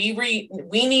thing we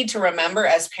need to remember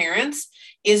as parents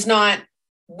is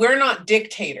we're not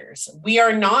dictators. We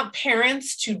are not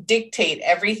parents to dictate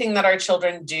everything that our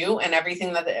children do and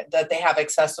everything that they have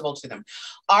accessible to them.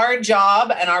 Our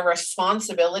job and our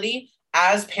responsibility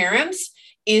as parents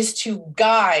is to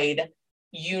guide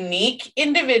unique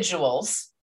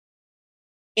individuals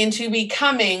into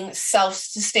becoming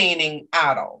self-sustaining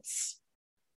adults.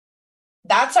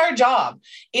 That's our job.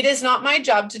 It is not my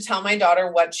job to tell my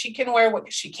daughter what she can wear,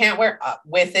 what she can't wear,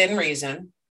 within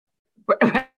reason.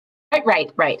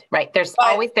 Right. There's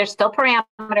still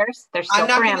parameters. I'm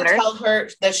not going to tell her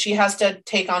that she has to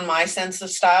take on my sense of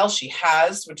style. She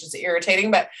has, which is irritating,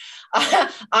 but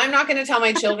I'm not going to tell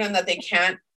my children that they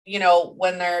can't,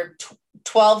 when they're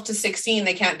 12 to 16,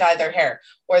 they can't dye their hair,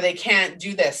 or they can't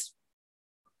do this.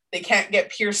 They can't get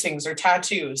piercings or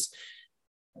tattoos.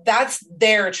 That's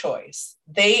their choice.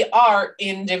 They are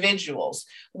individuals.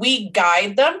 We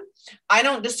guide them. I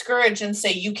don't discourage and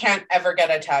say, you can't ever get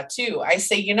a tattoo. I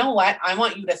say, you know what? I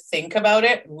want you to think about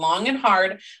it long and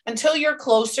hard until you're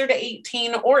closer to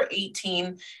 18 or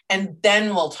 18, and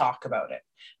then we'll talk about it,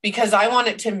 because I want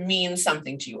it to mean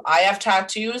something to you. I have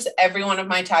tattoos. Every one of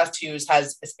my tattoos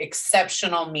has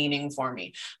exceptional meaning for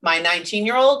me. My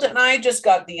 19-year-old and I just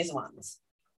got these ones.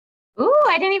 Ooh,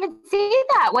 I didn't even see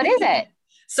that. What is it?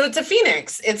 So it's a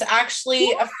phoenix. It's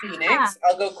actually a phoenix.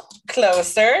 I'll go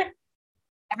closer.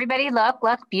 Everybody look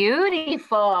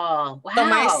beautiful. Wow. So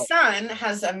my son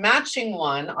has a matching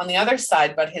one on the other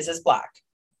side, but his is black.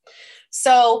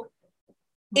 So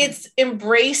it's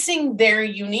embracing their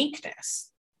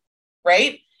uniqueness,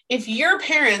 right? If your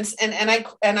parents, and I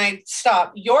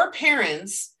stop, your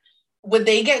parents, would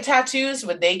they get tattoos?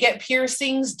 Would they get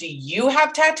piercings? Do you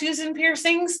have tattoos and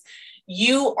piercings?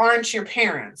 You aren't your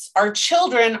parents. Our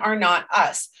children are not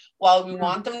us. While we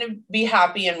want them to be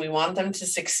happy and we want them to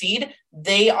succeed,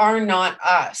 they are not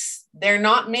us. They're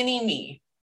not mini me.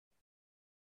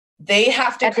 They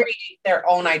have to create their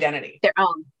own identity. They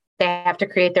have to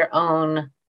create their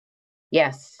own.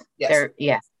 Yes. Yes.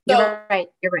 So, you're right.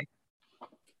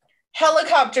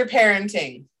 Helicopter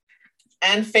parenting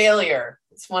and failure.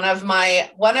 It's one of my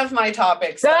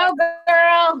topics. Go,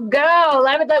 girl, go.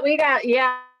 We got,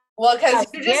 yeah. Well, because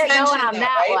you just mentioned on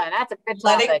that right? One. That's a good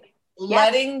topic.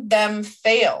 Letting them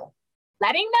fail.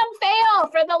 Letting them fail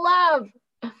for the love.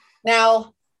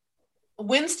 Now,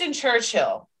 Winston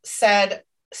Churchill said,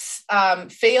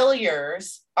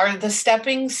 failures are the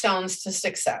stepping stones to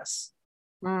success.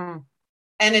 And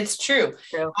it's true.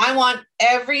 I want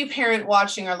every parent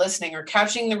watching or listening or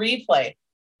catching the replay.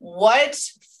 What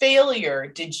failure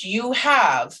did you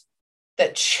have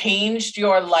that changed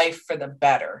your life for the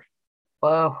better?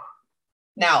 Whoa.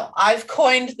 Now, I've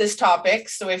coined this topic,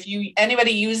 so if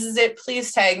anybody uses it,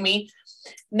 please tag me.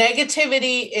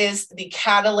 Negativity is the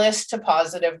catalyst to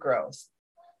positive growth.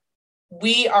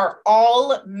 We are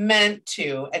all meant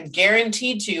to and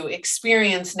guaranteed to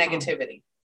experience negativity.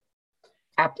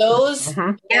 Those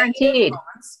guaranteed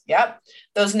moments,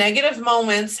 those negative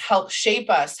moments help shape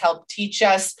us, help teach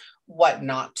us what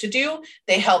not to do.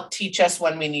 They help teach us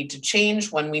when we need to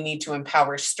change, when we need to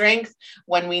empower strength,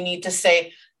 when we need to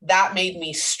say, that made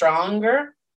me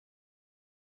stronger,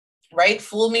 right?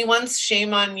 Fool me once,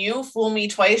 shame on you. Fool me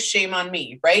twice, shame on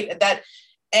me, right? That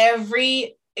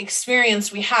every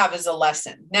experience we have is a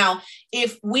lesson. Now,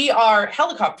 if we are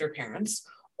helicopter parents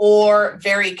or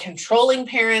very controlling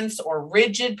parents or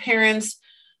rigid parents,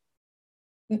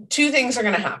 two things are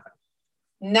going to happen.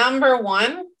 Number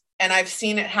one, and I've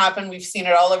seen it happen, we've seen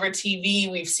it all over TV,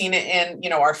 we've seen it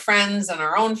in, our friends and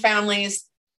our own families.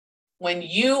 When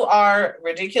you are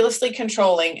ridiculously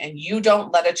controlling and you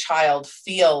don't let a child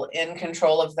feel in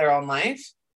control of their own life,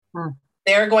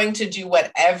 they're going to do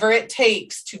whatever it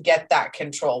takes to get that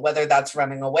control, whether that's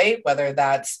running away, whether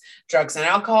that's drugs and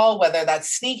alcohol, whether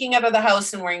that's sneaking out of the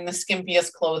house and wearing the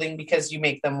skimpiest clothing because you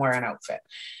make them wear an outfit.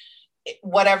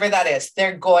 Whatever that is,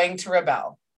 they're going to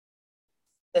rebel.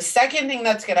 The second thing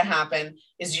that's going to happen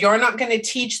is you're not going to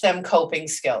teach them coping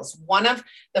skills. One of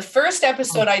the first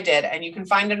episode I did, and you can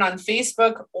find it on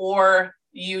Facebook or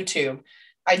YouTube,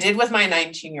 I did with my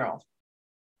 19-year-old.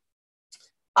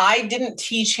 I didn't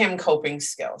teach him coping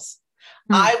skills.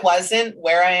 I wasn't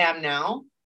where I am now.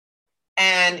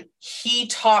 And he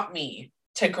taught me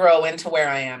to grow into where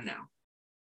I am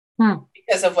now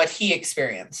because of what he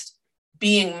experienced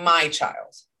being my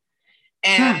child.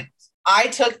 And I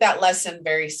took that lesson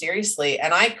very seriously,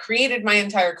 and I created my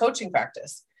entire coaching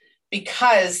practice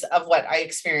because of what I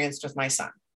experienced with my son.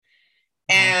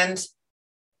 And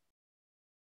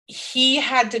he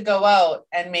had to go out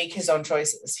and make his own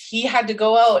choices. He had to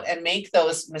go out and make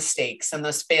those mistakes and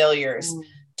those failures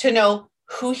to know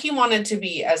who he wanted to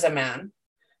be as a man,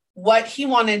 what he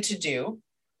wanted to do,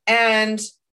 and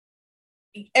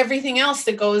everything else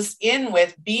that goes in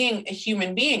with being a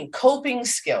human being, coping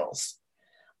skills.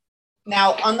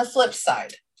 Now, on the flip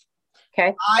side,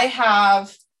 I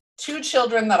have 2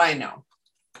 children that I know.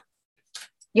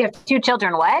 You have 2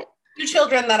 children, what? 2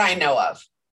 children that I know of.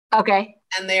 Okay.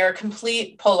 And they are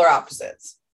complete polar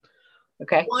opposites.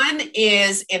 Okay. One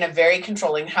is in a very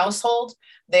controlling household.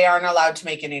 They aren't allowed to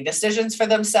make any decisions for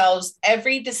themselves.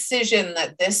 Every decision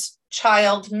that this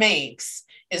child makes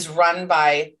is run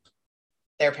by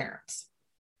their parents.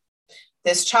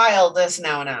 This child is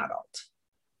now an adult.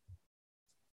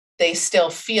 They still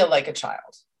feel like a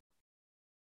child.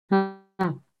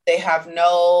 They have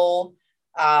no,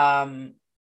 not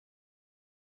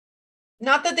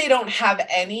that they don't have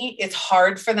any, it's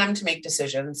hard for them to make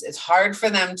decisions. It's hard for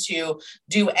them to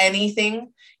do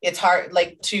anything. It's hard,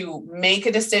 like, to make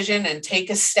a decision and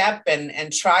take a step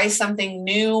and try something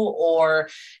new or,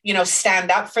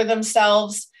 stand up for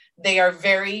themselves. They are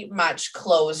very much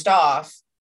closed off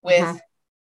with,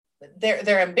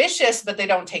 they're ambitious, but they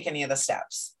don't take any of the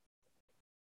steps.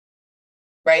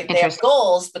 Right? They have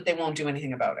goals, but they won't do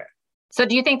anything about it. So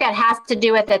do you think that has to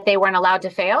do with that they weren't allowed to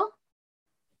fail?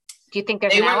 Do you think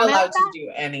they weren't allowed to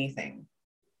do anything?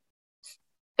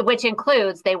 Which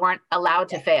includes they weren't allowed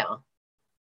to fail.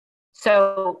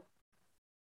 So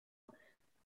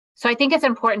I think it's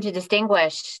important to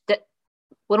distinguish that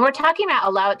when we're talking about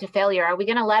allow it to failure, are we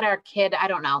going to let our kid, I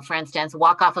don't know, for instance,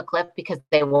 walk off a cliff because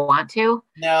they want to?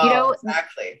 No,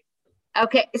 exactly.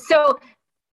 Okay. So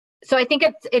I think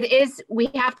it is, we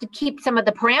have to keep some of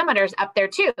the parameters up there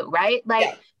too, right?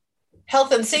 Like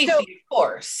health and safety, of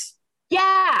course.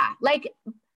 Yeah. Like,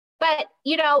 but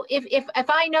if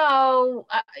I know,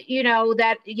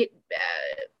 that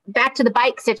back to the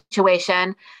bike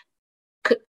situation,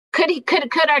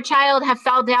 could our child have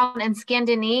fell down and skinned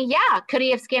a knee? Yeah. Could he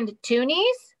have skinned 2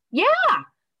 knees? Yeah.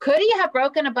 Could he have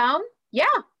broken a bone? Yeah,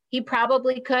 he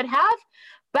probably could have,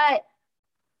 but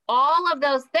all of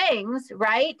those things,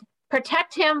 right,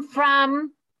 protect him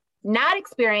from not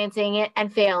experiencing it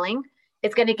and failing.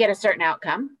 It's going to get a certain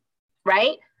outcome,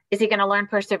 right? Is he going to learn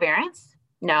perseverance?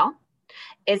 No.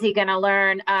 Is he going to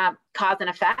learn cause and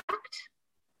effect?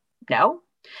 No.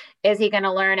 Is he going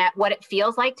to learn at what it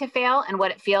feels like to fail and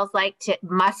what it feels like to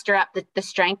muster up the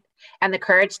strength and the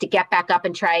courage to get back up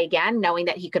and try again, knowing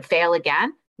that he could fail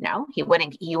again? No, he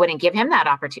wouldn't give him that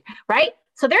opportunity, right?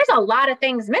 So there's a lot of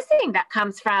things missing that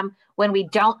comes from when we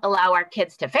don't allow our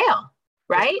kids to fail,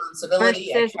 right?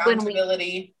 Responsibility,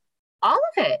 accountability. All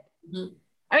of it.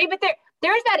 I mean, but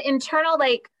there's that internal,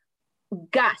 like,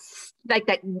 guts, like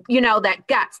that, that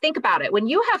guts. Think about it. When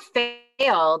you have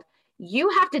failed, you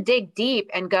have to dig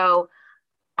deep and go,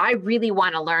 I really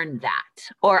want to learn that,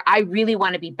 or I really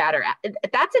want to be better at it.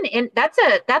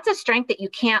 That's a strength that you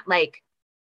can't like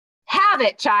have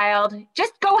it, child.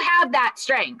 Just go have that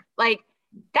strength. Like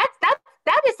that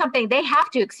is something they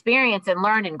have to experience and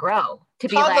learn and grow to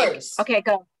be toddlers. Like, okay,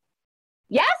 go.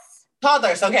 Yes.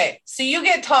 Toddlers. Okay. So you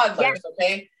get toddlers. Yes.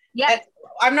 Okay. Yes. And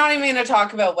I'm not even going to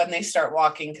talk about when they start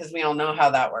walking because we all know how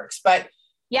that works. But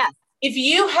yes, if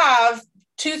you have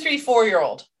 2, 3,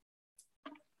 4-year-old,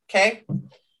 okay,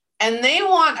 and they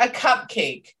want a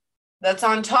cupcake that's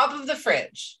on top of the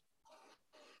fridge,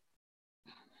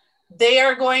 they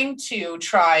are going to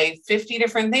try 50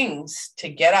 different things to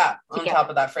get up on top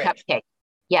of that fridge. Cupcake.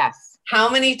 Yes. How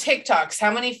many TikToks,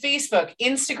 how many Facebook,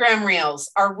 Instagram reels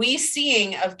are we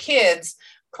seeing of kids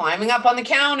climbing up on the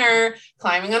counter,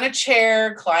 climbing on a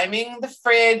chair, climbing the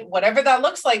fridge, whatever that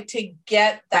looks like to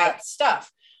get that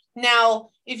stuff? Now,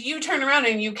 if you turn around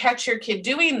and you catch your kid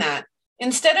doing that,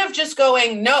 instead of just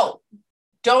going, no,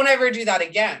 don't ever do that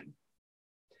again.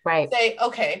 Right. Say,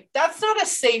 okay, that's not a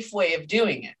safe way of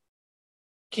doing it.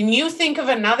 Can you think of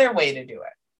another way to do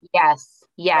it? Yes.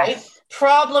 Yes. Right?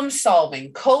 Problem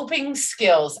solving, coping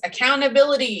skills,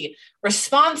 accountability,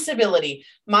 responsibility.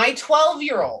 My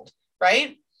 12-year-old,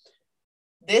 right?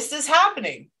 This is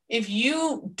happening. If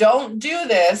you don't do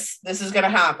this, this is going to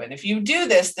happen. If you do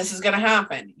this, this is going to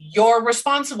happen. You're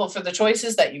responsible for the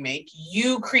choices that you make.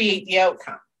 You create the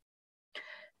outcome.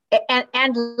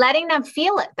 And letting them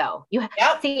feel it though.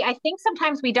 See, I think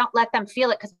sometimes we don't let them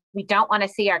feel it because we don't want to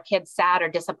see our kids sad or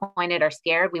disappointed or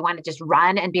scared. We want to just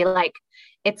run and be like,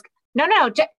 don't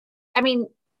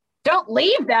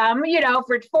leave them,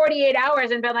 for 48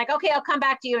 hours and be like, okay, I'll come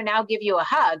back to you and I'll give you a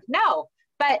hug. No,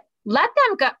 but let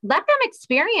them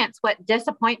experience what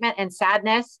disappointment and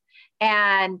sadness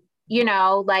and,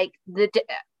 like the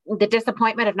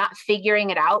disappointment of not figuring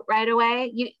it out right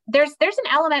away. There's an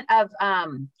element of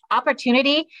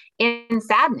opportunity in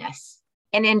sadness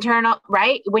and internal,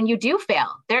 right? When you do fail,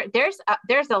 there's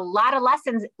a lot of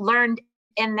lessons learned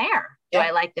in there. Do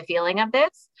I like the feeling of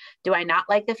this? Do I not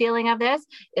like the feeling of this?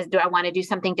 Do I want to do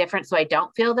something different so I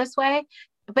don't feel this way?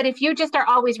 But if you just are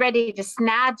always ready to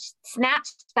snatch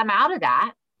them out of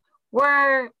that,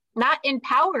 we're not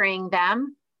empowering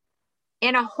them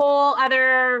in a whole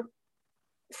other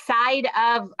side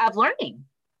of learning.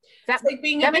 It's like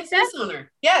being a business owner.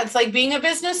 Yeah, it's like being a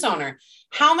business owner.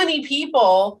 How many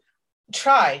people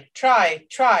try?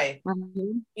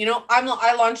 Mm-hmm.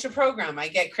 I launched a program. I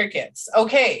get crickets.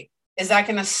 Okay. Is that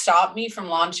going to stop me from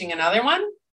launching another one?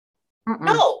 Mm-mm.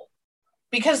 No,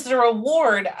 because the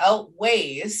reward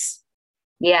outweighs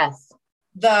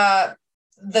the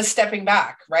stepping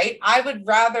back, right? I would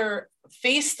rather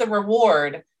face the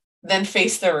reward than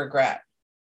face the regret.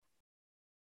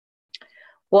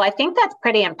 Well, I think that's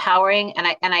pretty empowering. And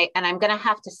I'm going to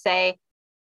have to say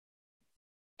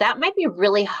that might be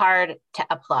really hard to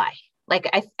apply. Like,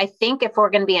 I think if we're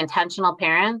going to be intentional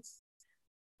parents,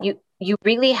 you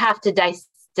really have to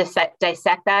dissect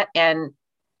that and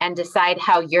decide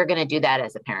how you're going to do that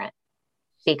as a parent.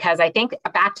 Because I think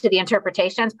back to the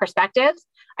interpretations, perspectives,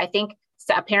 I think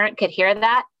a parent could hear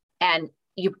that and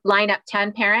you line up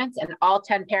 10 parents and all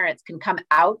 10 parents can come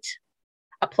out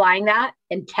applying that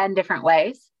in 10 different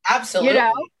ways. Absolutely.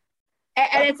 And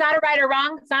it's not a right or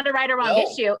wrong. It's not a right or wrong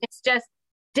issue. It's just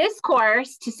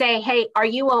discourse to say, hey, are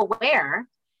you aware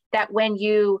that when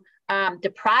you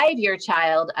deprive your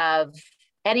child of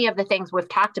any of the things we've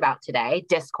talked about today,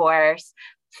 discourse,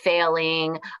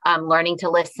 failing, learning to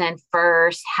listen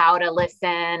first, how to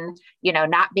listen,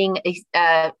 not being,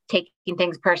 taking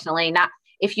things personally,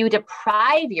 if you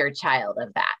deprive your child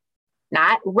of that,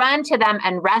 not run to them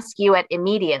and rescue it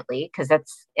immediately, because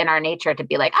it's in our nature to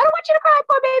be like, I don't want you to cry,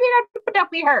 poor baby,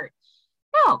 don't be hurt.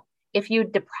 No, if you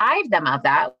deprive them of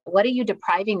that, what are you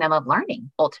depriving them of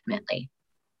learning ultimately?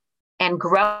 And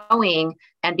growing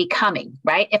and becoming,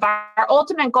 right? If our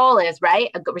ultimate goal is,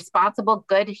 right, a good, responsible,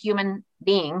 good human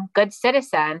being, good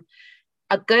citizen,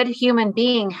 a good human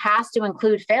being has to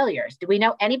include failures. Do we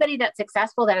know anybody that's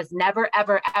successful that has never,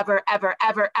 ever, ever, ever,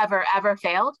 ever, ever, ever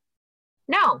failed?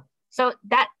 No. So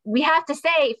that we have to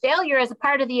say failure is a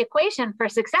part of the equation for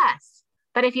success.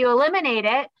 But if you eliminate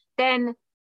it, then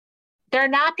they're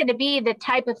not going to be the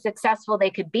type of successful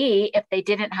they could be if they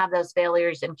didn't have those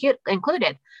failures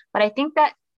included. But I think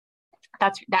that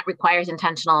requires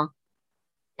intentional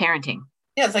parenting.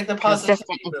 Yeah, it's like the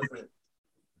positivity movement.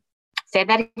 Say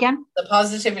that again. The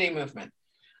positivity movement.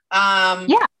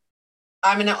 Yeah.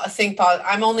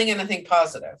 I'm only going to think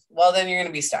positive. Well, then you're going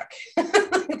to be stuck.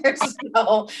 There's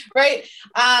no, right.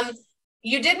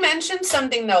 You did mention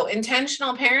something though.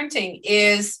 Intentional parenting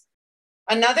is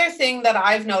Another thing that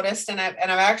I've noticed, and I've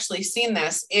actually seen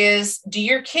this, is do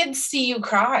your kids see you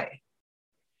cry?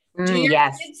 Do your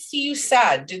kids see you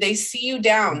sad? Do they see you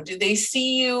down? Do they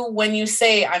see you when you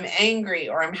say, I'm angry,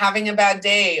 or I'm having a bad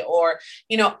day, or,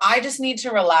 I just need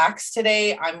to relax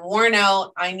today. I'm worn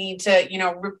out. I need to,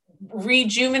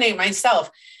 rejuvenate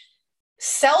myself.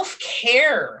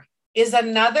 Self-care is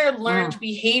another learned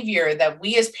behavior that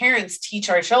we as parents teach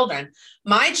our children.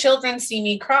 My children see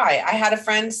me cry. I had a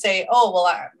friend say, oh,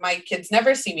 well, my kids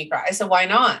never see me cry. I said, why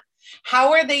not?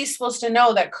 How are they supposed to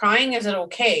know that crying isn't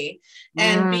okay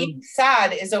and being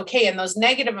sad is okay and those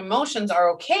negative emotions are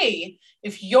okay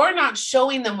if you're not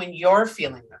showing them when you're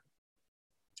feeling them?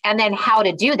 And then how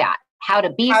to do that, how to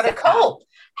cope,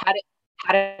 how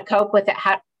to cope with it.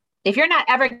 If you're not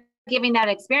ever giving that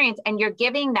experience and you're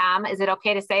giving them, is it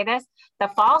okay to say this? The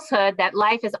falsehood that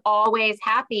life is always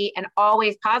happy and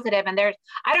always positive. And there's,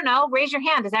 I don't know, raise your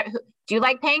hand. Do you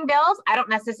like paying bills? I don't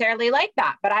necessarily like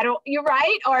that, but you're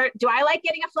right. Or do I like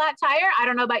getting a flat tire? I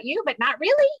don't know about you, but not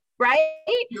really. Right.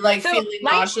 You like feeling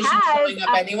nauseous and throwing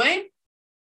up anyway?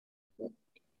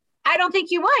 I don't think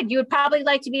you would. You would probably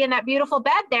like to be in that beautiful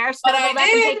bed there, snuggled up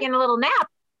and taking a little nap.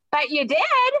 But you did.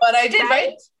 But I did,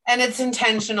 right? And it's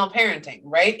intentional parenting,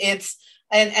 right? It's,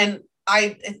 the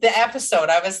episode,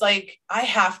 I was like, I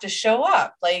have to show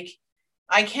up. Like,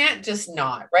 I can't just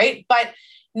not, right? But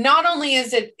not only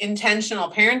is it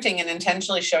intentional parenting and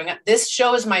intentionally showing up, this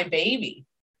show is my baby.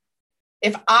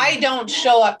 If I don't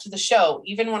show up to the show,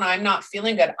 even when I'm not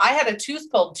feeling good, I had a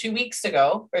tooth pulled 2 weeks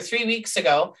ago or 3 weeks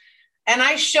ago, and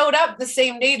I showed up the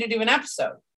same day to do an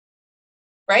episode.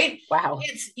 Right? Wow.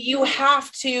 You have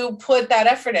to put that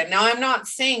effort in. Now, I'm not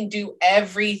saying do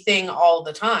everything all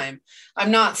the time.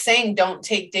 I'm not saying don't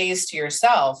take days to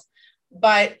yourself,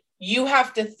 but you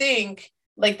have to think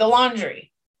like the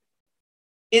laundry.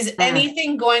 Is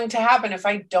anything going to happen if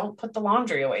I don't put the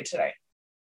laundry away today?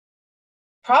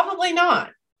 Probably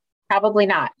not. Probably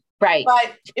not. Right.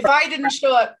 But if I didn't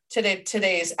show up to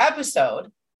today's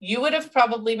episode, you would have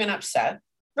probably been upset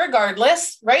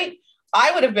regardless, right?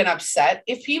 I would have been upset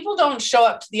if people don't show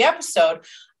up to the episode.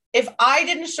 If I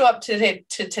didn't show up to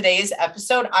today's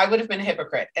episode, I would have been a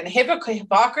hypocrite. And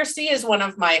hypocrisy is one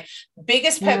of my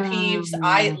biggest pet peeves.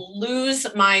 I lose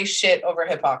my shit over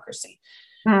hypocrisy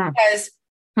because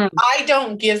I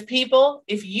don't give people,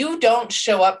 if you don't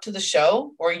show up to the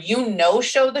show or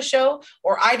show the show,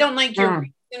 or I don't like your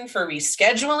reason for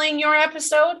rescheduling your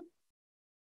episode,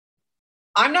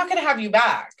 I'm not going to have you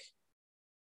back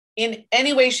in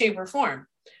any way, shape, or form.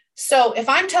 So if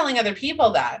I'm telling other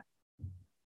people that,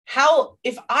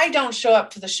 if I don't show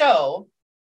up to the show,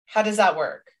 how does that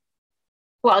work?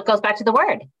 Well, it goes back to the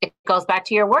word. It goes back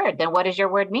to your word. Then what does your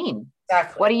word mean?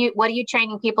 Exactly. What are you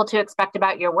training people to expect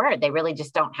about your word? They really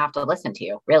just don't have to listen to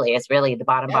you. Really, it's really the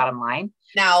bottom line.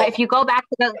 Now, but if you go back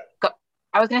to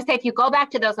I was going to say, if you go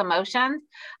back to those emotions,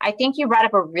 I think you brought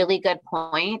up a really good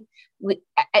point.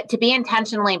 To be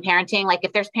intentionally parenting, like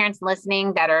if there's parents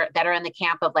listening that are in the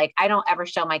camp of like, I don't ever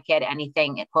show my kid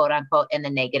anything, quote unquote, in the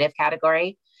negative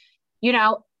category, we're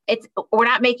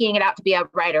not making it out to be a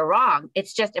right or wrong.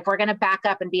 It's just, if we're going to back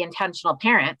up and be intentional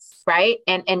parents, right.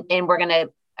 And we're going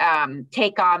to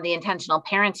take on the intentional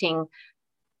parenting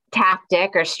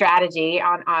tactic or strategy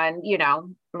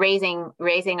on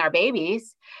raising our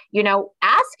babies,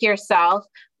 ask yourself,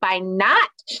 by not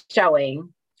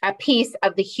showing a piece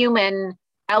of the human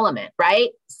element,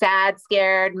 right? Sad,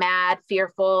 scared, mad,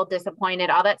 fearful, disappointed,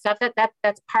 all that stuff,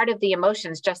 that's part of the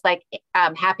emotions, just like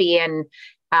happy and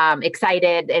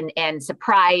excited and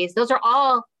surprised. Those are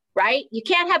all, right? You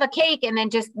can't have a cake and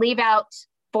then just leave out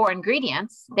 4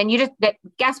 ingredients. Then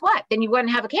guess what? Then you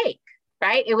wouldn't have a cake,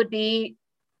 right? It would be,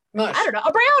 mush. I don't know,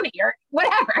 a brownie or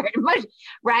whatever, mush,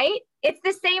 right? It's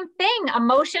the same thing.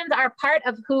 Emotions are part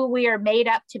of who we are made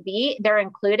up to be. They're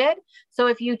included. So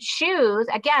if you choose,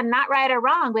 again, not right or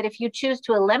wrong, but if you choose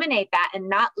to eliminate that and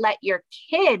not let your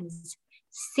kids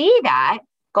see that,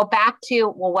 go back to,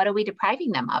 well, what are we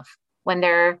depriving them of when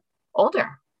they're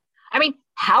older? I mean,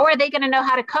 how are they going to know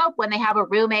how to cope when they have a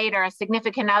roommate or a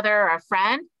significant other or a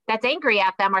friend that's angry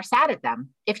at them or sad at them?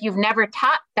 If you've never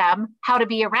taught them how to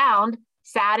be around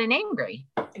sad and angry,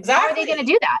 exactly. How are they going to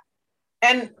do that?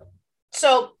 And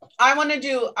so I want to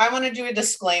do a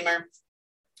disclaimer,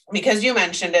 because you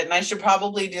mentioned it, and I should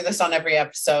probably do this on every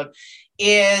episode,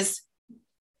 is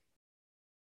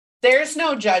there's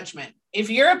no judgment. If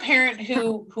you're a parent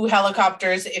who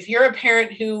helicopters, if you're a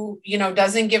parent who,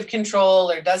 doesn't give control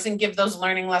or doesn't give those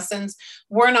learning lessons,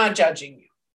 we're not judging you.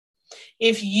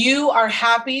 If you are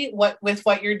happy with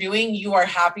what you're doing, you are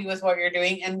happy with what you're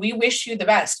doing, and we wish you the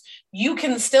best. You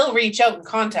can still reach out and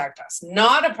contact us.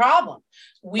 Not a problem.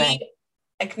 We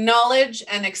acknowledge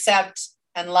and accept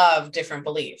and love different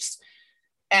beliefs.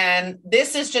 And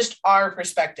this is just our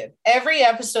perspective. Every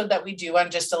episode that we do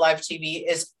on Just Alive TV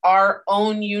is our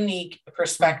own unique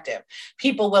perspective.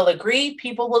 People will agree,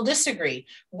 people will disagree.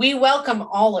 We welcome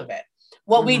all of it.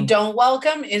 What we don't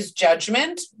welcome is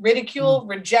judgment, ridicule,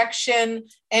 rejection,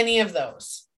 any of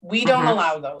those. We don't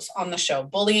allow those on the show.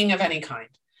 Bullying of any kind.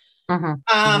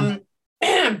 Not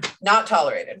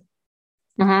tolerated.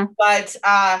 But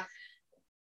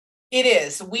it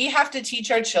is. We have to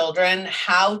teach our children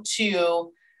how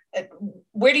to,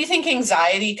 where do you think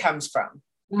anxiety comes from?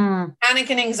 Panic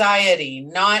and anxiety,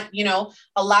 not,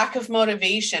 a lack of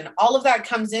motivation. All of that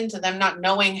comes into them not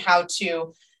knowing how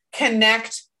to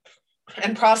connect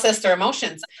and process their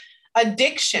emotions.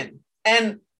 Addiction.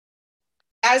 And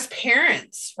as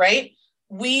parents, right,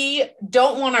 we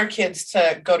don't want our kids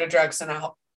to go to drugs and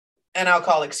alcohol,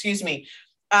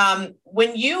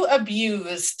 when you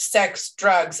abuse sex,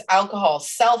 drugs, alcohol,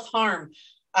 self-harm,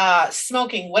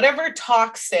 smoking, whatever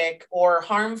toxic or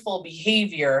harmful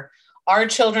behavior our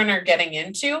children are getting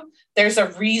into, there's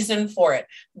a reason for it.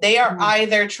 They are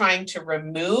either trying to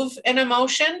remove an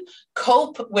emotion,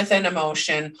 cope with an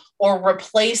emotion, or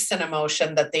replace an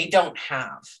emotion that they don't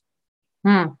have.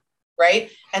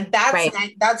 Right. And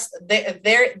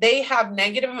they have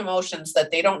negative emotions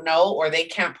that they don't know, or they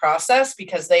can't process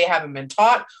because they haven't been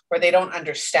taught, or they don't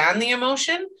understand the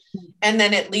emotion. And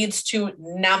then it leads to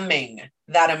numbing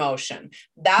that emotion.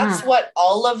 That's what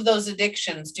all of those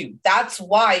addictions do. That's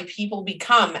why people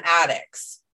become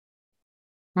addicts.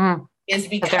 Is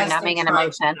because they're numbing an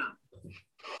emotion.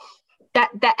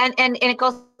 And it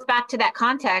goes back to that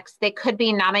context. They could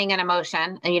be numbing an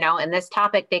emotion, in this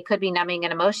topic, they could be numbing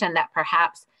an emotion that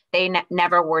perhaps they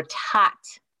never were taught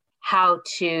how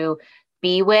to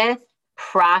be with,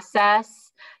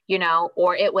 process,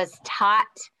 or it was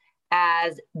taught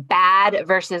as bad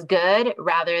versus good,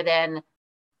 rather than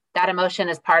that emotion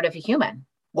is part of a human.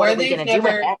 What are we going to do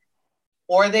with it?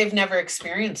 Or they've never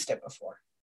experienced it before.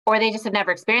 Or they just have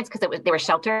never experienced because they were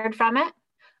sheltered from it.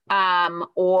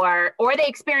 Or they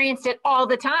experienced it all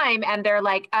the time and they're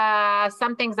like,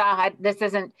 something's odd. This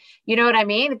isn't, you know what I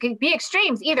mean? It could be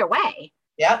extremes either way.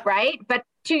 Yeah. Right. But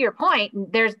to your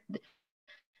point, there's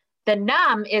the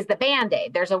numb is the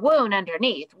Band-Aid. There's a wound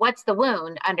underneath. What's the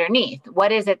wound underneath?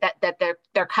 What is it that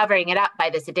they're covering it up by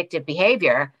this addictive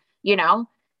behavior?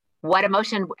 What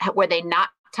emotion were they not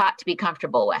taught to be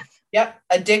comfortable with? Yep.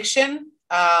 Addiction.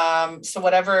 So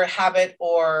whatever habit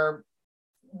or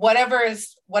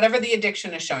whatever the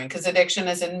addiction is showing, because addiction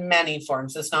is in many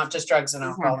forms. It's not just drugs and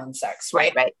alcohol and sex,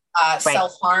 right? Right.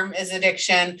 Self-harm is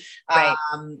addiction. Right.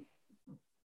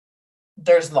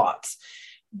 There's lots.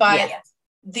 But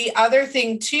the other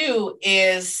thing too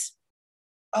is,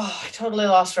 I totally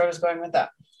lost where I was going with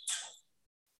that.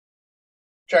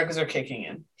 Drugs are kicking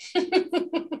in.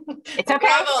 It's okay.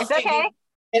 It's okay.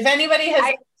 If anybody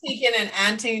has taken an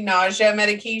anti-nausea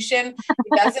medication,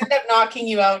 it does end up knocking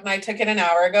you out. And I took it an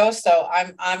hour ago, so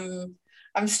I'm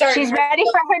starting. She's ready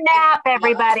for her nap,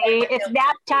 everybody. It's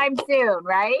nap time soon,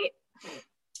 right?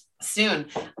 Soon.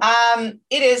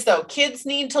 It is though. Kids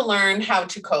need to learn how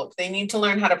to cope. They need to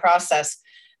learn how to process.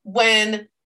 When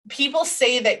people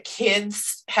say that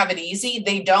kids have it easy,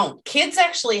 they don't. Kids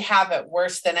actually have it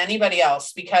worse than anybody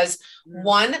else because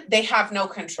one, they have no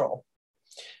control.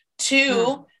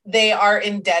 Two, they are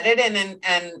indebted and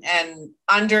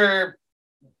under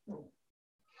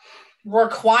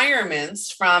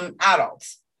requirements from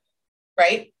adults,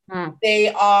 right?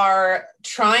 They are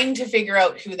trying to figure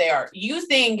out who they are. You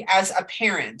think as a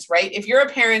parent, right? If you're a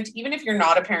parent, even if you're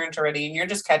not a parent already and you're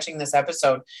just catching this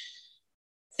episode,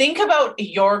 think about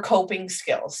your coping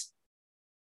skills.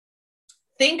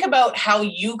 Think about how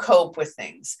you cope with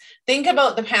things. Think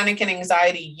about the panic and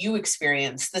anxiety you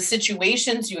experience, the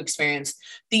situations you experience,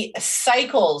 the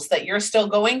cycles that you're still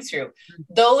going through.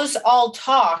 Those all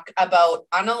talk about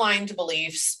unaligned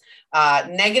beliefs,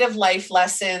 negative life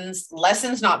lessons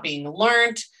not being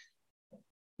learned,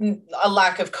 a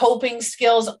lack of coping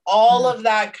skills. All of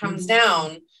that comes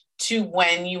down to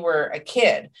when you were a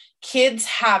kid. Kids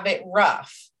have it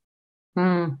rough.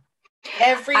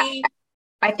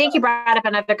 I think you brought up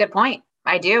another good point.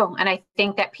 I do. And I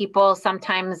think that people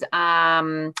sometimes,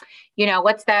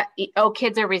 what's that? Oh,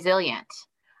 kids are resilient.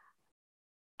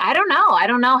 I don't know. I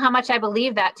don't know how much I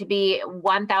believe that to be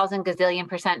 1,000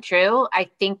 gazillion% true.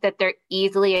 I think that they're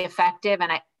easily affected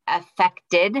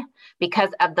affected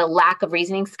because of the lack of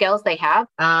reasoning skills they have.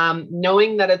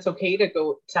 Knowing that it's okay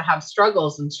to have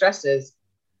struggles and stresses.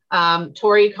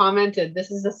 Tori commented,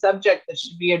 this is a subject that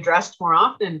should be addressed more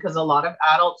often because a lot of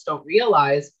adults don't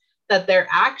realize that their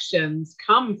actions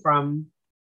come from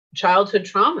childhood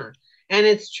trauma. And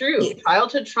it's true. Yes.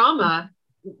 Childhood trauma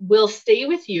will stay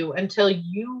with you until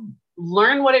you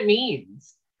learn what it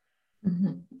means. Mm-hmm.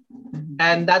 Mm-hmm.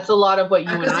 And that's a lot of what you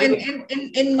and I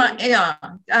in my, yeah,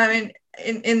 I mean,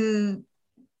 in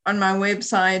on my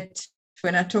website,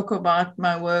 when I talk about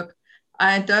my work,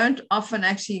 I don't often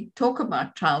actually talk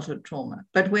about childhood trauma,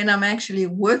 but when I'm actually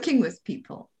working with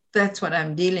people, that's what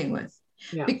I'm dealing with.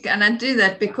 Yeah. And I do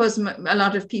that because a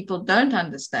lot of people don't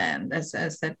understand, as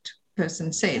that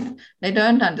person said, they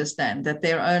don't understand that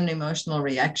their own emotional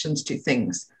reactions to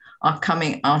things are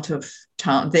coming out of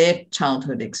their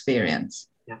childhood experience.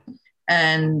 Yeah.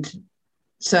 And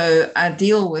so I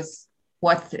deal with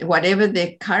whatever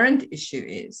their current issue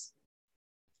is.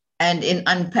 And in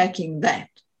unpacking that,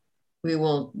 we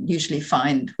will usually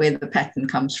find where the pattern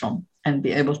comes from and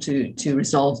be able to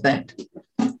resolve that.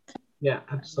 Yeah,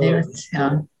 absolutely.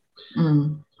 Yeah.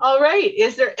 Mm. All right.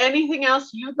 Is there anything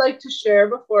else you'd like to share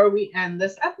before we end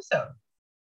this episode?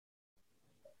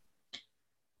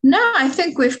 No, I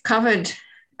think we've covered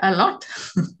a lot.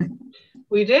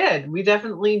 We did. We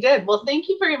definitely did. Well, thank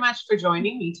you very much for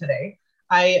joining me today.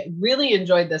 I really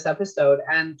enjoyed this episode,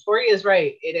 and Tori is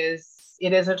right. It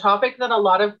is a topic that a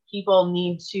lot of people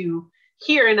need to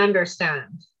hear and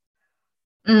understand.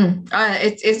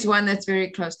 It's one that's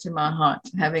very close to my heart,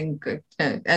 having good,